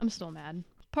 I'm still mad.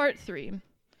 Part 3.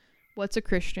 What's a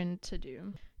Christian to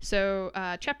do? So,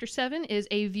 chapter 7 is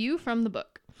a view from the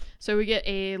book. So we get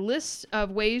a list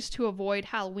of ways to avoid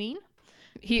Halloween.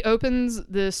 He opens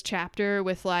this chapter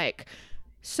with like,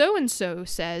 so-and-so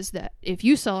says that if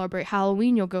you celebrate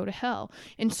Halloween, you'll go to hell.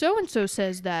 And so-and-so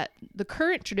says that the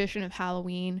current tradition of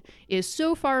Halloween is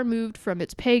so far removed from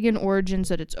its pagan origins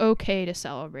that it's okay to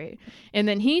celebrate. And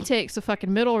then he takes the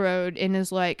fucking middle road and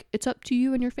is like, it's up to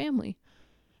you and your family.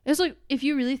 It's like, if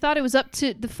you really thought it was up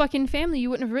to the fucking family, you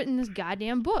wouldn't have written this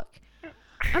goddamn book.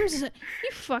 I'm just like,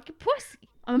 you fucking pussy.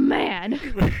 I'm mad.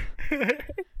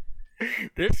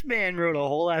 This man wrote a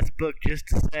whole ass book just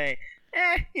to say,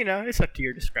 it's up to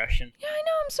your discretion. Yeah, I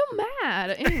know. I'm so mad.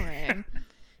 Anyway,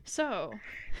 so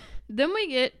then we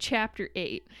get chapter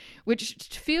 8, which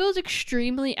feels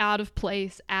extremely out of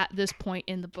place at this point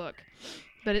in the book.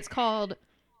 But it's called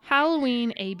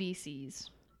Halloween ABCs.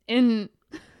 And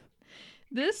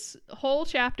this whole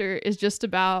chapter is just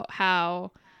about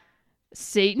how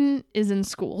Satan is in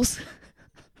schools.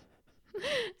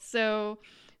 So...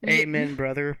 Amen,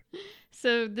 brother.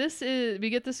 So we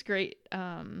get this great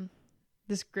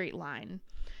line.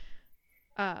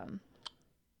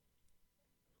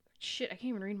 Shit, I can't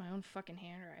even read my own fucking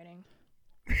handwriting.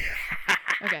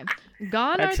 Okay.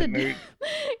 Gone are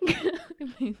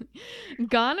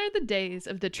the days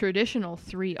of the traditional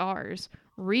 3 R's: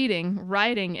 reading,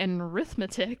 writing, and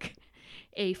arithmetic.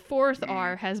 A 4th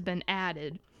R has been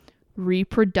added: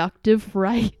 reproductive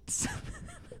rights.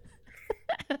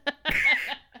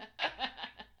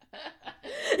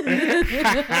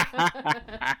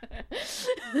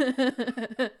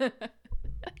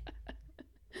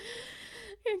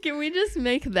 Can we just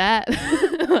make that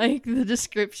like the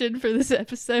description for this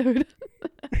episode?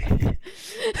 You're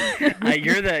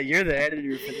the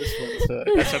editor for this one, so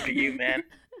that's up to you, man.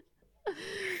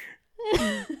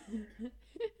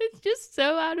 It's just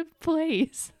so out of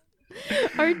place.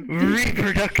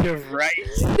 Reproductive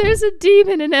rights. There's a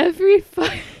demon in every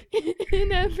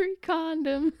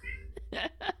condom.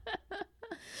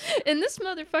 And this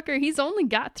motherfucker, he's only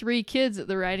got 3 kids at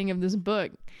the writing of this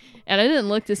book. And I didn't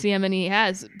look to see how many he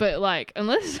has, but like,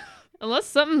 unless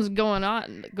something's going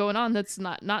on that's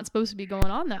not supposed to be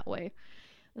going on that way.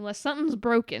 Unless something's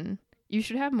broken, you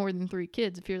should have more than 3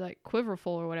 kids if you're like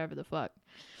Quiverful or whatever the fuck.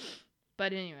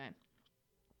 But anyway,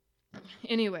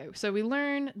 so we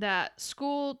learn that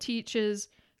school teaches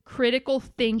critical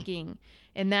thinking,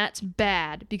 and that's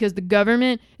bad because the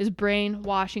government is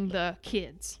brainwashing the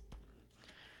kids.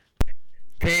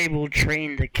 They will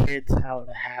train the kids how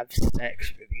to have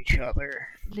sex with each other.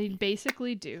 They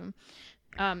basically do.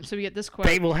 So we get this quote.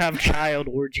 They will have child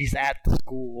orgies at the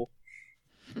school.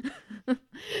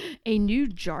 A new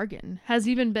jargon has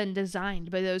even been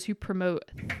designed by those who promote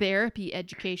therapy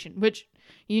education, which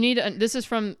you need to, this is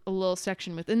from a little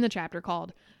section within the chapter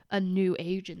called A New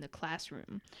Age in the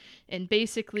Classroom. And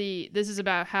basically, this is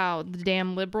about how the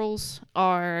damn liberals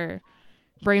are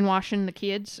brainwashing the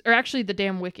kids, or actually the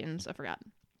damn Wiccans, I forgot.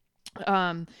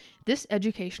 This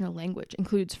educational language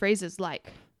includes phrases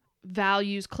like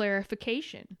values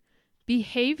clarification,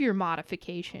 behavior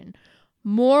modification,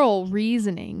 moral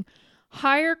reasoning,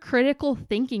 higher critical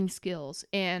thinking skills,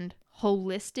 and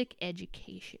holistic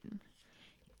education.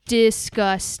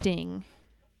 Disgusting.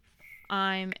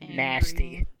 I'm angry.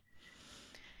 Nasty.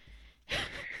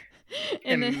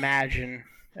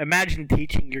 Imagine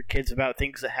teaching your kids about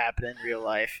things that happen in real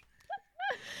life.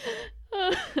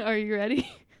 Are you ready?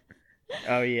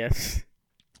 Oh, yes.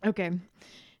 Okay.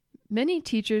 Many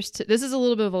teachers... This is a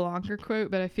little bit of a longer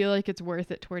quote, but I feel like it's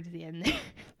worth it towards the end there.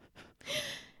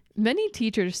 Many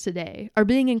teachers today are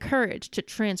being encouraged to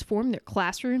transform their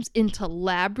classrooms into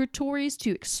laboratories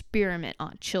to experiment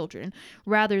on children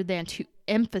rather than to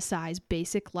emphasize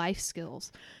basic life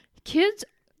skills. Kids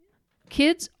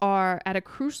are at a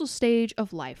crucial stage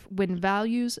of life when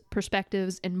values,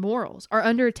 perspectives, and morals are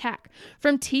under attack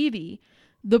from TV,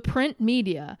 the print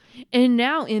media, and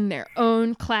now in their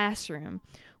own classroom.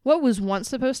 What was once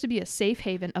supposed to be a safe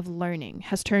haven of learning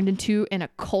has turned into an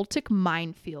occultic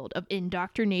minefield of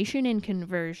indoctrination and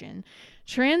conversion.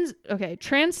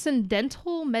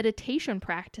 Transcendental meditation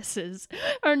practices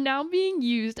are now being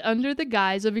used under the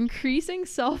guise of increasing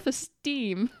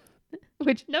self-esteem.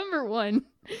 Which, number one,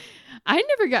 I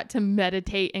never got to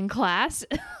meditate in class.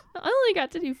 I only got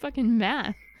to do fucking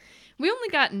math. We only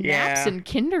got naps in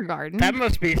kindergarten. That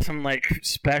must be some, like,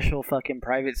 special fucking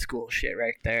private school shit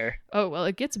right there. Oh, well,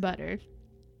 it gets better.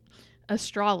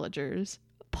 astrologers,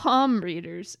 palm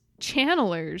readers,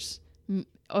 channelers,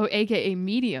 aka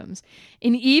mediums,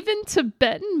 and even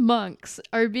Tibetan monks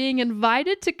are being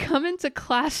invited to come into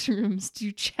classrooms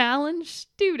to challenge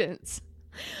students,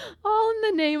 all in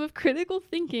the name of critical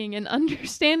thinking and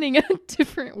understanding a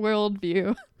different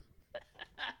worldview.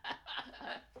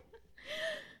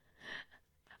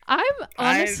 I'm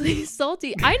honestly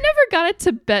salty. I never got a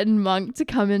Tibetan monk to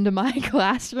come into my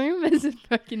classroom as a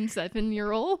fucking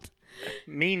 7-year-old.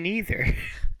 Me neither.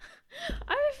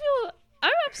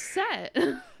 I'm upset.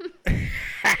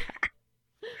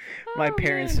 My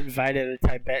parents invited a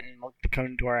Tibetan monk to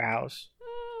come to our house.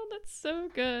 Oh, that's so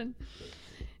good.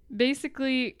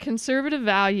 Basically, conservative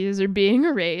values are being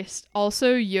erased.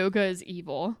 Also, yoga is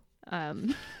evil.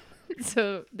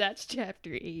 So that's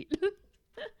chapter 8.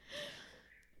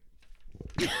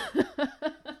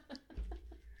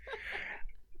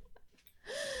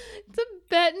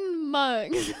 Tibetan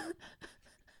monks.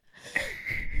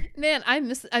 Man,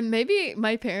 maybe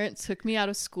my parents took me out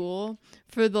of school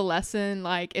for the lesson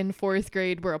like in 4th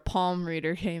grade where a palm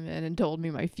reader came in and told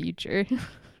me my future.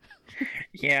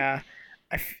 Yeah,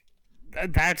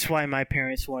 that's why my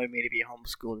parents wanted me to be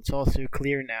homeschooled. It's also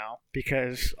clear now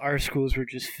because our schools were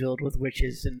just filled with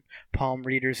witches and palm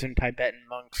readers and Tibetan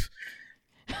monks.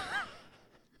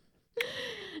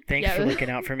 Thanks for looking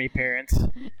out for me, parents.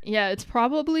 Yeah, it's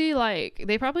probably like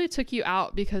they probably took you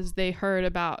out because they heard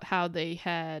about how they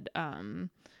had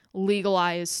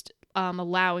legalized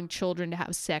allowing children to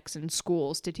have sex in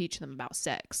schools to teach them about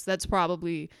sex. That's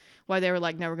probably why they were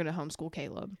like, no, we're going to homeschool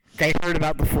Caleb. They heard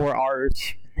about the 4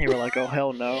 R's. They were like, oh,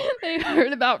 hell no. They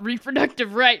heard about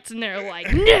reproductive rights and they're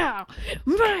like, no,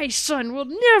 my son will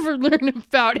never learn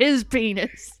about his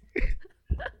penis.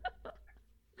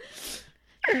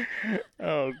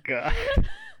 Oh, God.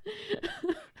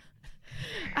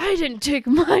 I didn't take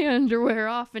my underwear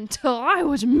off until I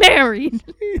was married.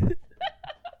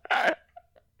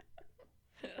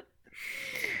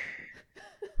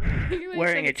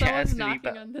 Wearing a chastity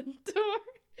belt. On the door.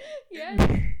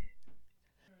 Yes.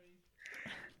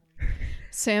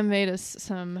 Sam made us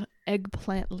some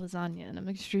eggplant lasagna, and I'm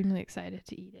extremely excited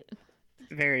to eat it.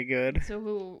 Very good. So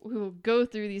we will go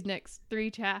through these next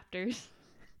 3 chapters.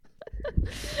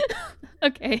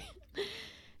 Okay.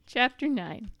 Chapter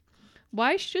 9.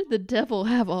 Why should the devil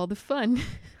have all the fun?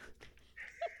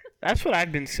 That's what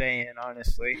I've been saying,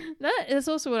 honestly. That is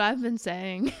also what I've been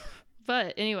saying.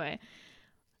 But anyway.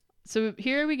 So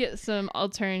here we get some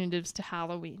alternatives to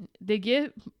Halloween. They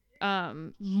get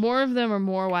more of them are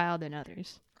more wild than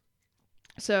others.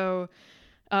 So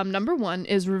number 1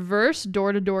 is reverse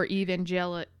door-to-door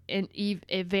evangelism.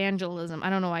 I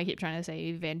don't know why I keep trying to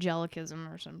say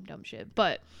evangelicism or some dumb shit,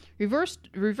 but reverse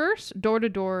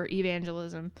door-to-door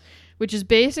evangelism, which is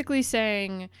basically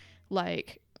saying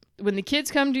like when the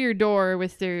kids come to your door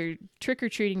with their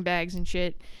trick-or-treating bags and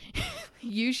shit,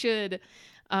 you should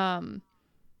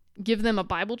give them a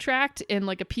Bible tract and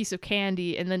like a piece of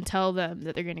candy and then tell them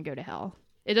that they're going to go to hell.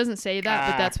 It doesn't say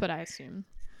that, but that's what I assume.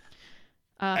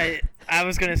 I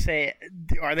was gonna say,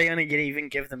 are they gonna even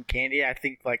give them candy? I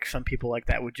think like some people like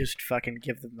that would just fucking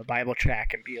give them the Bible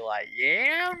tract and be like,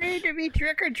 "Yeah, I need to be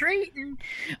trick or treating."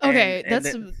 Okay,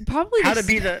 that's probably how to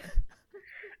be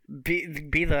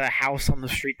the house on the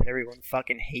street that everyone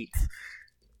fucking hates.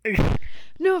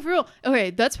 No, for real. Okay,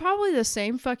 that's probably the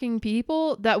same fucking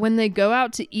people that when they go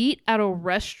out to eat at a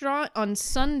restaurant on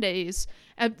Sundays,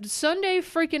 at Sunday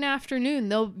freaking afternoon,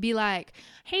 they'll be like,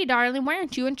 "Hey, darling, why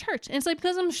aren't you in church?" And it's like,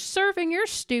 because I'm serving your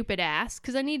stupid ass,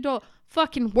 because I need to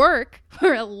fucking work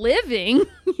for a living,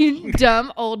 you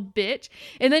dumb old bitch.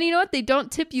 And then you know what? They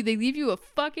don't tip you. They leave you a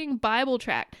fucking Bible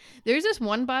tract. There's this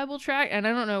one Bible tract, and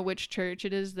I don't know which church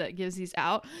it is that gives these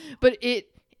out, but it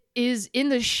is in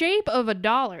the shape of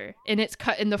 $1 and it's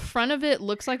cut in the front of it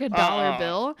looks like a dollar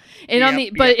bill and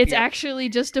it's actually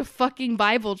just a fucking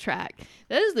Bible tract.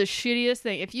 That is the shittiest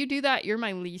thing. If you do that, you're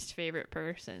my least favorite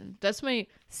person. That's my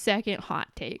second hot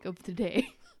take of the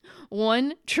day.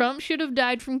 1, Trump should have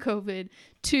died from COVID.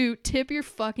 2, tip your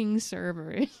fucking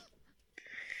servers.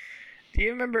 Do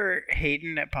you remember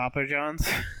Hayden at Papa John's?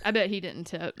 I bet he didn't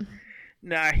tip.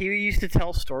 Nah, he used to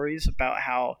tell stories about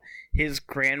how his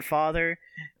grandfather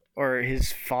or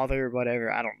his father or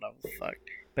whatever, I don't know the fuck.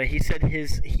 But he said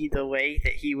the way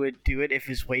that he would do it if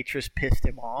his waitress pissed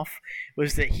him off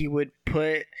was that he would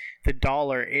put the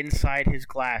dollar inside his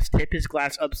glass, tip his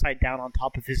glass upside down on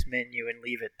top of his menu and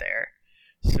leave it there.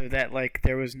 So that like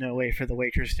there was no way for the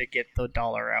waitress to get the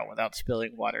dollar out without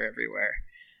spilling water everywhere.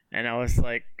 And I was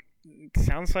like,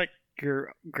 sounds like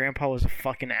your grandpa was a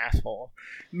fucking asshole.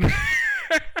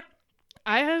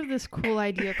 I have this cool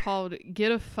idea called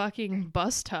get a fucking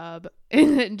bus tub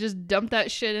and then just dump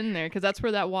that shit in there because that's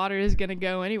where that water is going to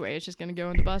go anyway. It's just going to go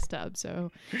in the bus tub.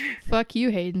 So fuck you,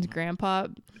 Hayden's grandpa.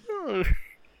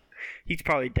 He's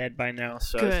probably dead by now,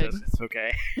 so Good. It's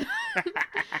okay.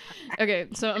 Okay,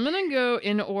 so I'm going to go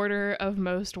in order of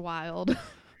most wild.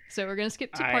 So we're going to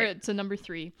skip to number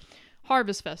 3,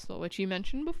 Harvest Festival, which you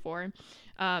mentioned before.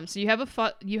 So you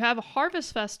have a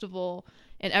Harvest Festival,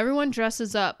 and everyone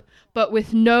dresses up, but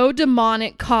with no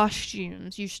demonic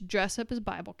costumes. You should dress up as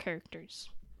Bible characters,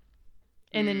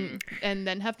 and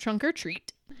then have trunk or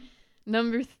treat.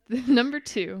 Number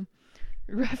 2,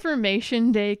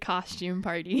 Reformation Day costume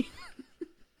party.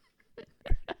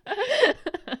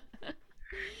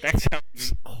 That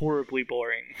sounds horribly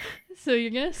boring. So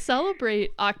you're gonna celebrate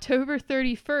October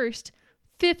 31st,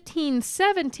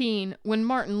 1517, when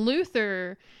Martin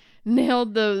Luther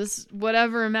nailed those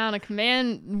whatever amount of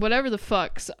whatever the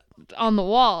fucks on the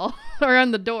wall or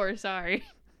on the door. Sorry,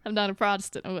 I'm not a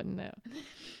Protestant. I wouldn't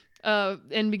know.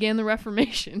 And began the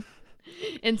Reformation.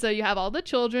 And so you have all the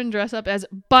children dress up as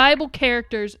Bible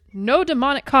characters, no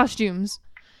demonic costumes,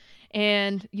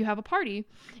 and you have a party.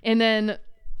 And then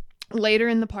later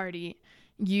in the party,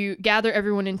 you gather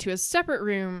everyone into a separate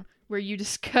room where you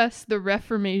discuss the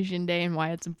Reformation Day and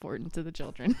why it's important to the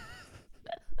children.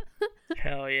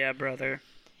 Hell yeah, brother.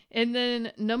 And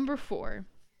then number 4,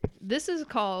 this is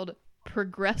called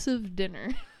Progressive Dinner.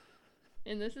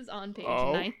 And this is on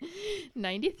page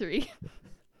 93.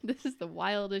 This is the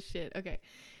wildest shit. Okay.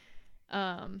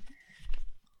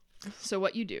 So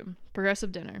what you do,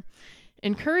 Progressive Dinner.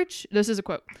 This is a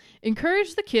quote,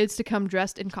 encourage the kids to come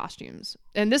dressed in costumes.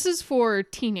 And this is for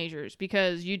teenagers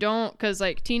because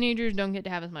teenagers don't get to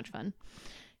have as much fun.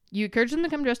 You encourage them to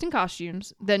come dressed in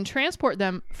costumes, then transport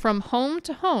them from home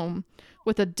to home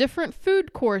with a different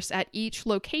food course at each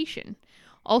location.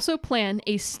 Also plan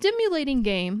a stimulating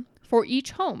game for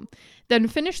each home. Then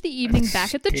finish the evening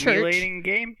back at the church. Stimulating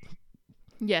game?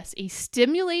 Yes, a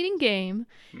stimulating game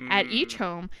at each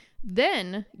home.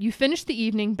 Then you finish the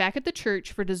evening back at the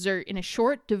church for dessert in a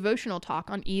short devotional talk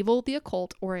on evil, the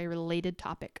occult, or a related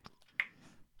topic.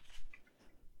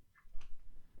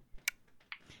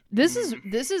 This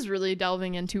is really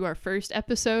delving into our first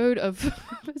episode of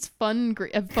it's fun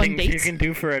things dates you can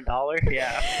do for $1.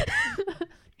 Yeah.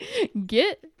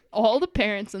 Get all the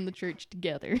parents in the church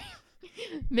together.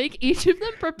 Make each of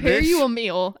them prepare you a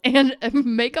meal and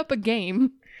make up a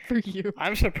game for you.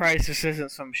 I'm surprised this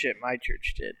isn't some shit my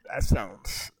church did. That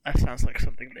sounds like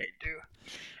something they do.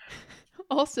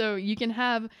 Also, you can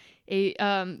have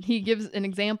he gives an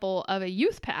example of a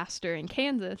youth pastor in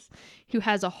Kansas who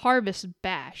has a harvest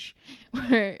bash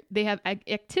where they have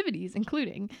activities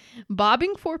including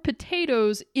bobbing for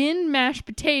potatoes in mashed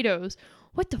potatoes.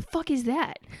 What the fuck is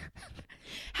that?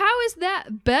 How is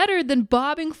that better than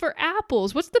bobbing for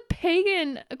apples? What's the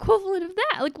pagan equivalent of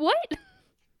that? Like, what?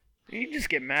 You can just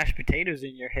get mashed potatoes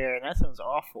in your hair, and that sounds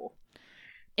awful.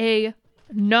 A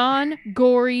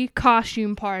non-gory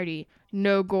costume party.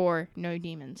 No gore, no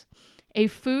demons. A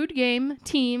food game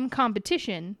team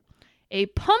competition. A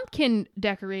pumpkin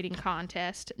decorating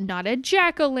contest. Not a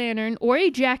jack-o'-lantern or a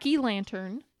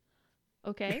jacky-lantern.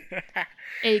 Okay?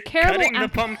 A caramel Cutting the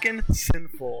pumpkin,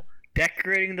 sinful.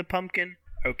 Decorating the pumpkin,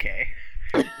 okay.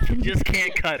 You just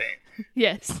can't cut it.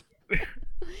 Yes.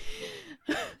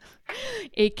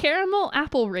 A caramel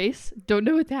apple race, don't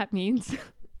know what that means.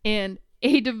 And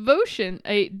a devotion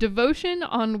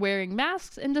on wearing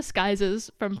masks and disguises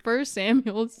from 1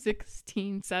 Samuel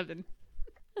 16:7.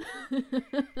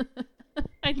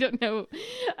 I don't know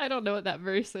what that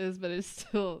verse is, but it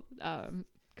still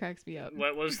cracks me up.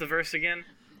 What was the verse again?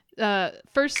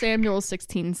 1 Samuel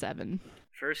 16:7.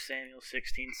 1 Samuel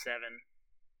 16:7.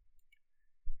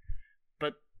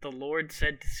 But the Lord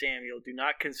said to Samuel, "Do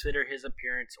not consider his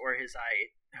appearance or his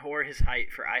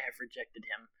height, for I have rejected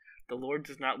him. The Lord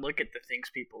does not look at the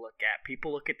things people look at.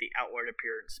 People look at the outward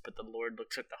appearance, but the Lord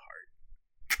looks at the heart."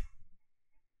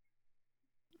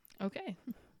 Okay.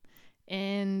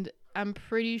 And I'm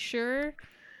pretty sure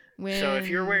So if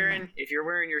you're wearing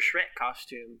your Shrek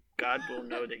costume, God will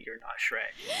know that you're not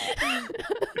Shrek.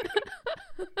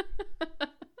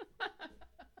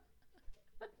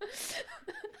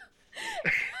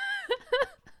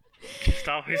 Just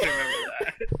always remember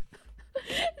that.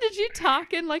 Did you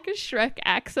talk in like a Shrek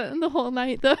accent the whole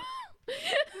night though?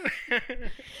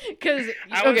 Because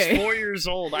I was 4 years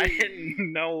old. I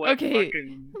didn't know what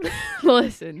fucking.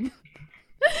 Listen,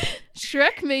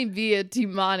 Shrek may be a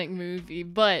demonic movie,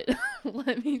 but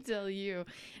let me tell you,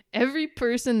 every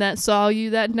person that saw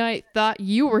you that night thought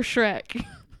you were Shrek.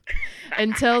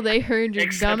 until they heard your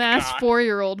dumbass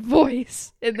 4-year-old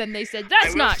voice. And then they said,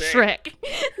 that's not Shrek.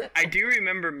 I do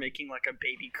remember making like a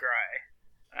baby cry.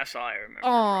 That's all I remember. Oh,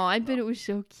 I bet it was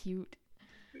so cute.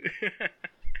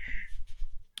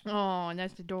 Oh,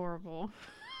 that's adorable.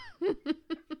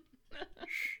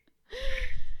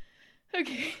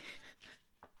 Okay.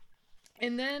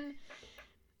 And then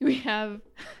we have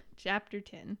chapter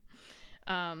 10.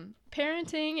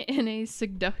 Parenting in a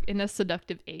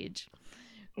seductive age.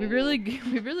 We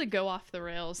really go off the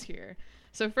rails here.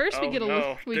 So first we get a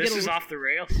look. This is off the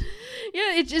rails.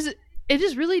 Yeah, it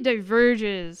just really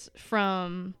diverges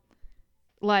from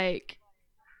like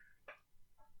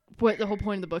what the whole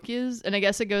point of the book is, and I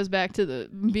guess it goes back to the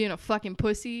being a fucking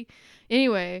pussy.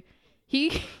 Anyway,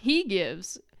 he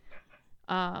gives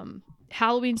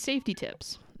Halloween safety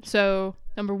tips. So,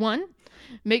 number 1,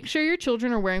 make sure your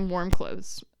children are wearing warm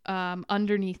clothes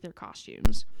underneath their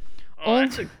costumes. Oh,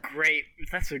 that's a great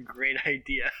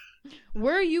idea.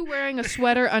 Were you wearing a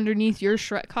sweater underneath your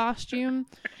Shrek costume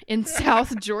in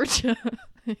South Georgia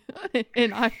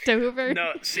in October?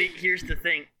 No, see, here's the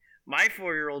thing. My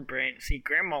 4-year-old brain,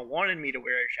 Grandma wanted me to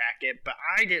wear a jacket, but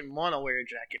I didn't want to wear a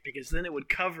jacket because then it would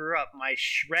cover up my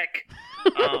Shrek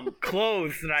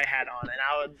clothes that I had on, and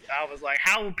I was like,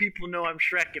 how will people know I'm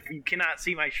Shrek if you cannot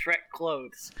see my Shrek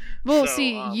clothes? Well, so,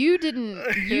 you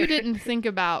didn't think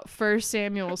about 1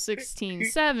 Samuel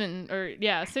 16:7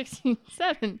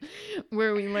 16:7,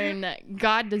 where we learn that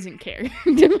God doesn't care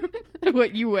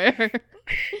what you wear.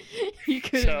 You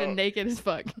could have been naked as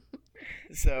fuck.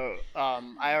 So,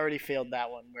 I already failed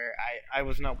that one where I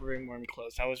was not wearing warm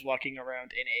clothes. I was walking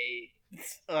around in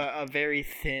a very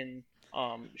thin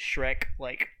Shrek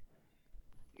like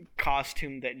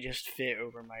costume that just fit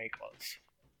over my clothes.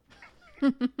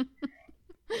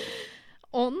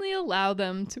 Only allow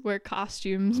them to wear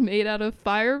costumes made out of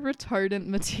fire retardant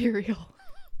material.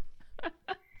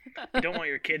 You don't want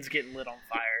your kids getting lit on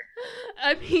fire.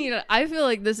 I mean, I feel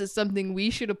like this is something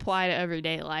we should apply to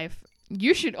everyday life.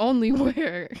 You should only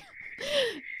wear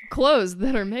clothes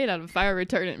that are made out of fire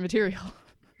retardant material.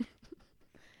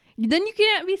 Then you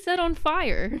can't be set on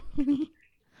fire.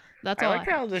 That's all. I like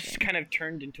how this kind of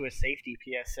turned into a safety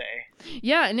PSA.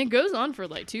 Yeah, and it goes on for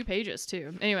like 2 pages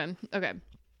too. Anyway, okay.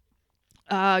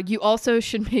 You also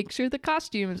should make sure the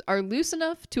costumes are loose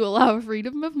enough to allow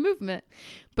freedom of movement,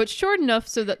 but short enough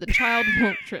so that the child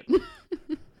won't trip.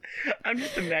 I'm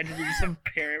just imagining some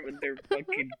parent with their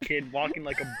fucking kid walking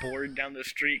like a board down the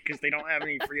street because they don't have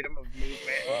any freedom of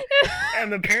movement.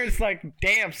 And the parent's like,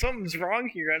 damn, something's wrong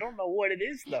here. I don't know what it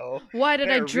is, though. Why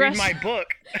did I dress my book?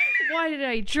 Why did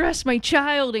I dress my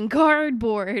child in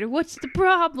cardboard? What's the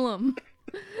problem?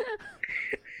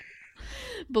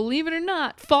 Believe it or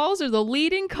not, falls are the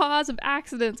leading cause of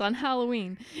accidents on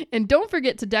Halloween. And don't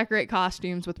forget to decorate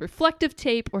costumes with reflective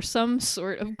tape or some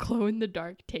sort of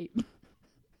glow-in-the-dark tape.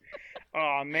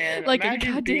 Oh man, like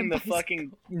imagine being the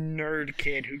fucking nerd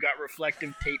kid who got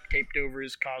reflective tape taped over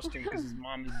his costume because his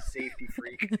mom is a safety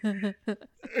freak.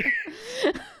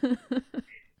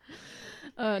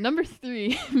 Number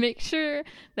 3, make sure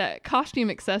that costume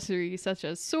accessories such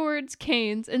as swords,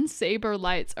 canes, and saber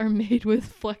lights are made with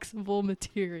flexible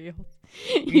materials.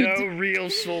 No real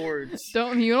swords.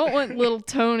 You don't want little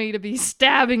Tony to be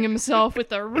stabbing himself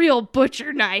with a real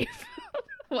butcher knife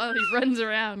while he runs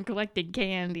around collecting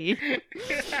candy.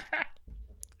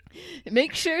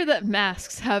 Make sure that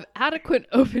masks have adequate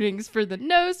openings for the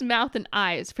nose, mouth, and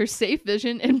eyes for safe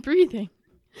vision and breathing.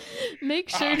 Make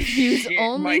sure to use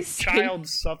only my child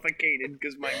suffocated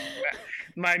because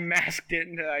my mask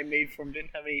I made for him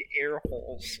didn't have any air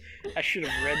holes. I should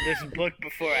have read this book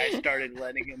before I started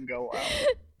letting him go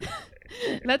out.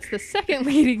 That's the second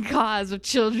leading cause of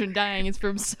children dying is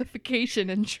from suffocation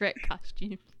in Shrek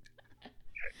costumes.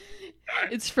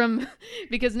 It's from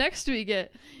because next we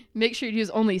get make sure to use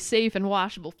only safe and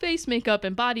washable face makeup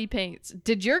and body paints.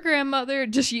 Did your grandmother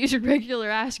just use regular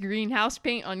ass greenhouse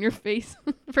paint on your face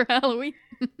for Halloween?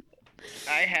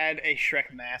 I had a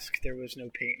Shrek mask. There was no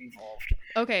paint involved.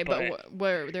 Okay, but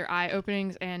were there eye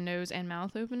openings and nose and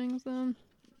mouth openings then?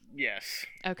 Yes.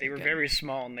 Okay, they were very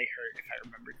small and they hurt, if I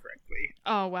remember correctly.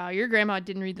 Oh wow, your grandma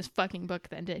didn't read this fucking book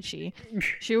then, did she?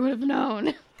 She would have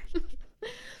known.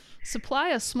 Supply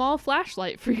a small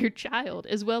flashlight for your child,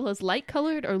 as well as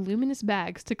light-colored or luminous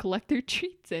bags to collect their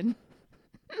treats in.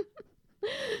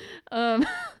 I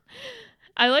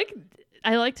like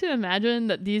to imagine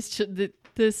that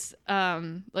this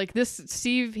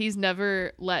Steve, he's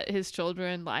never let his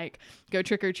children like go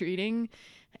trick-or-treating,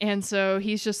 and so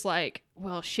he's just like,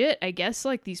 well shit, I guess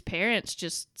like these parents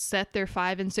just set their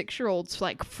 5 and 6-year-olds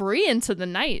like free into the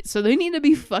night, so they need to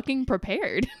be fucking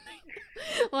prepared.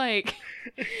 Like,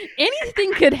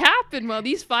 anything could happen while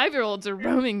these 5-year-olds are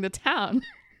roaming the town.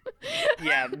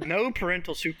 Yeah, no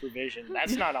parental supervision.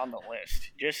 That's not on the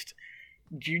list.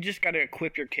 You just got to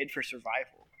equip your kid for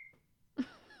survival.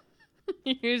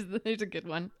 Here's a good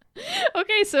one.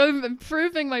 Okay, so I'm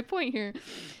improving my point here.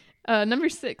 Number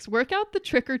 6, work out the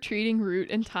trick-or-treating route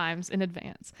and times in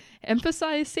advance.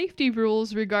 Emphasize safety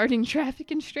rules regarding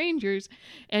traffic and strangers.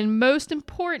 And most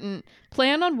important,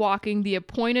 plan on walking the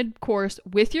appointed course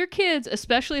with your kids,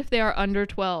 especially if they are under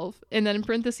 12. And then in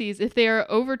parentheses, if they are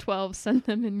over 12, send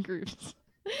them in groups.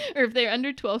 Or if they're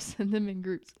under 12, send them in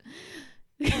groups.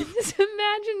 Just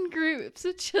imagine groups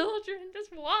of children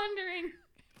just wandering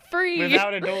free.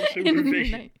 Without adult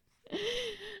supervision.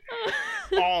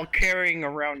 All carrying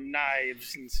around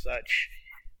knives and such,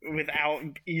 without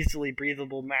easily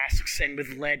breathable masks and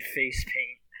with lead face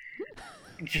paint.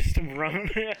 Just run.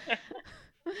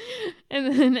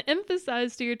 And then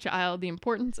emphasize to your child the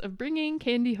importance of bringing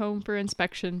candy home for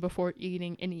inspection before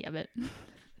eating any of it.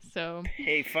 So,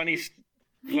 hey, funny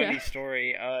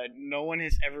story. No one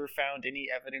has ever found any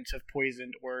evidence of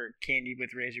poisoned or candy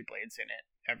with razor blades in it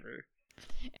ever.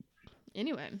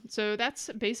 Anyway, so that's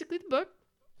basically the book.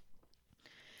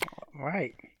 All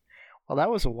right. Well, that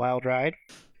was a wild ride.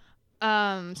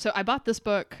 So I bought this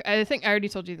book. I think I already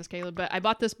told you this, Caleb, but I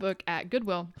bought this book at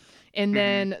Goodwill. And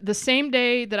then the same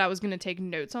day that I was going to take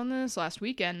notes on this last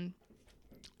weekend,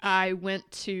 I went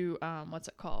to, what's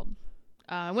it called?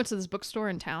 I went to this bookstore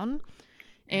in town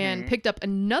and picked up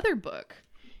another book.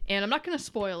 And I'm not going to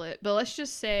spoil it, but let's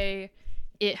just say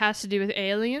it has to do with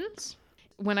aliens.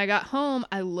 When I got home,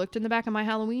 I looked in the back of my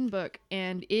Halloween book,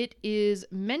 and it is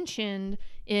mentioned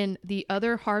in the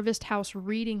other Harvest House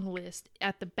reading list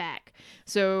at the back.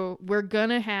 So we're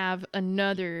gonna have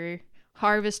another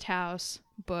Harvest House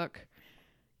book,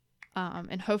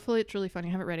 and hopefully it's really funny.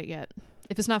 I haven't read it yet.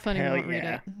 If it's not funny, I won't read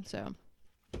it. So,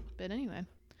 but anyway,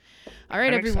 all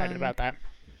right, everyone. I'm excited about that.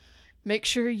 Make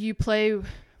sure you play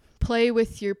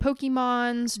with your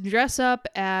Pokemons. Dress up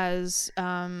as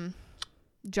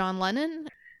John Lennon.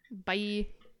 Bye.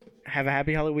 Have a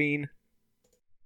happy Halloween.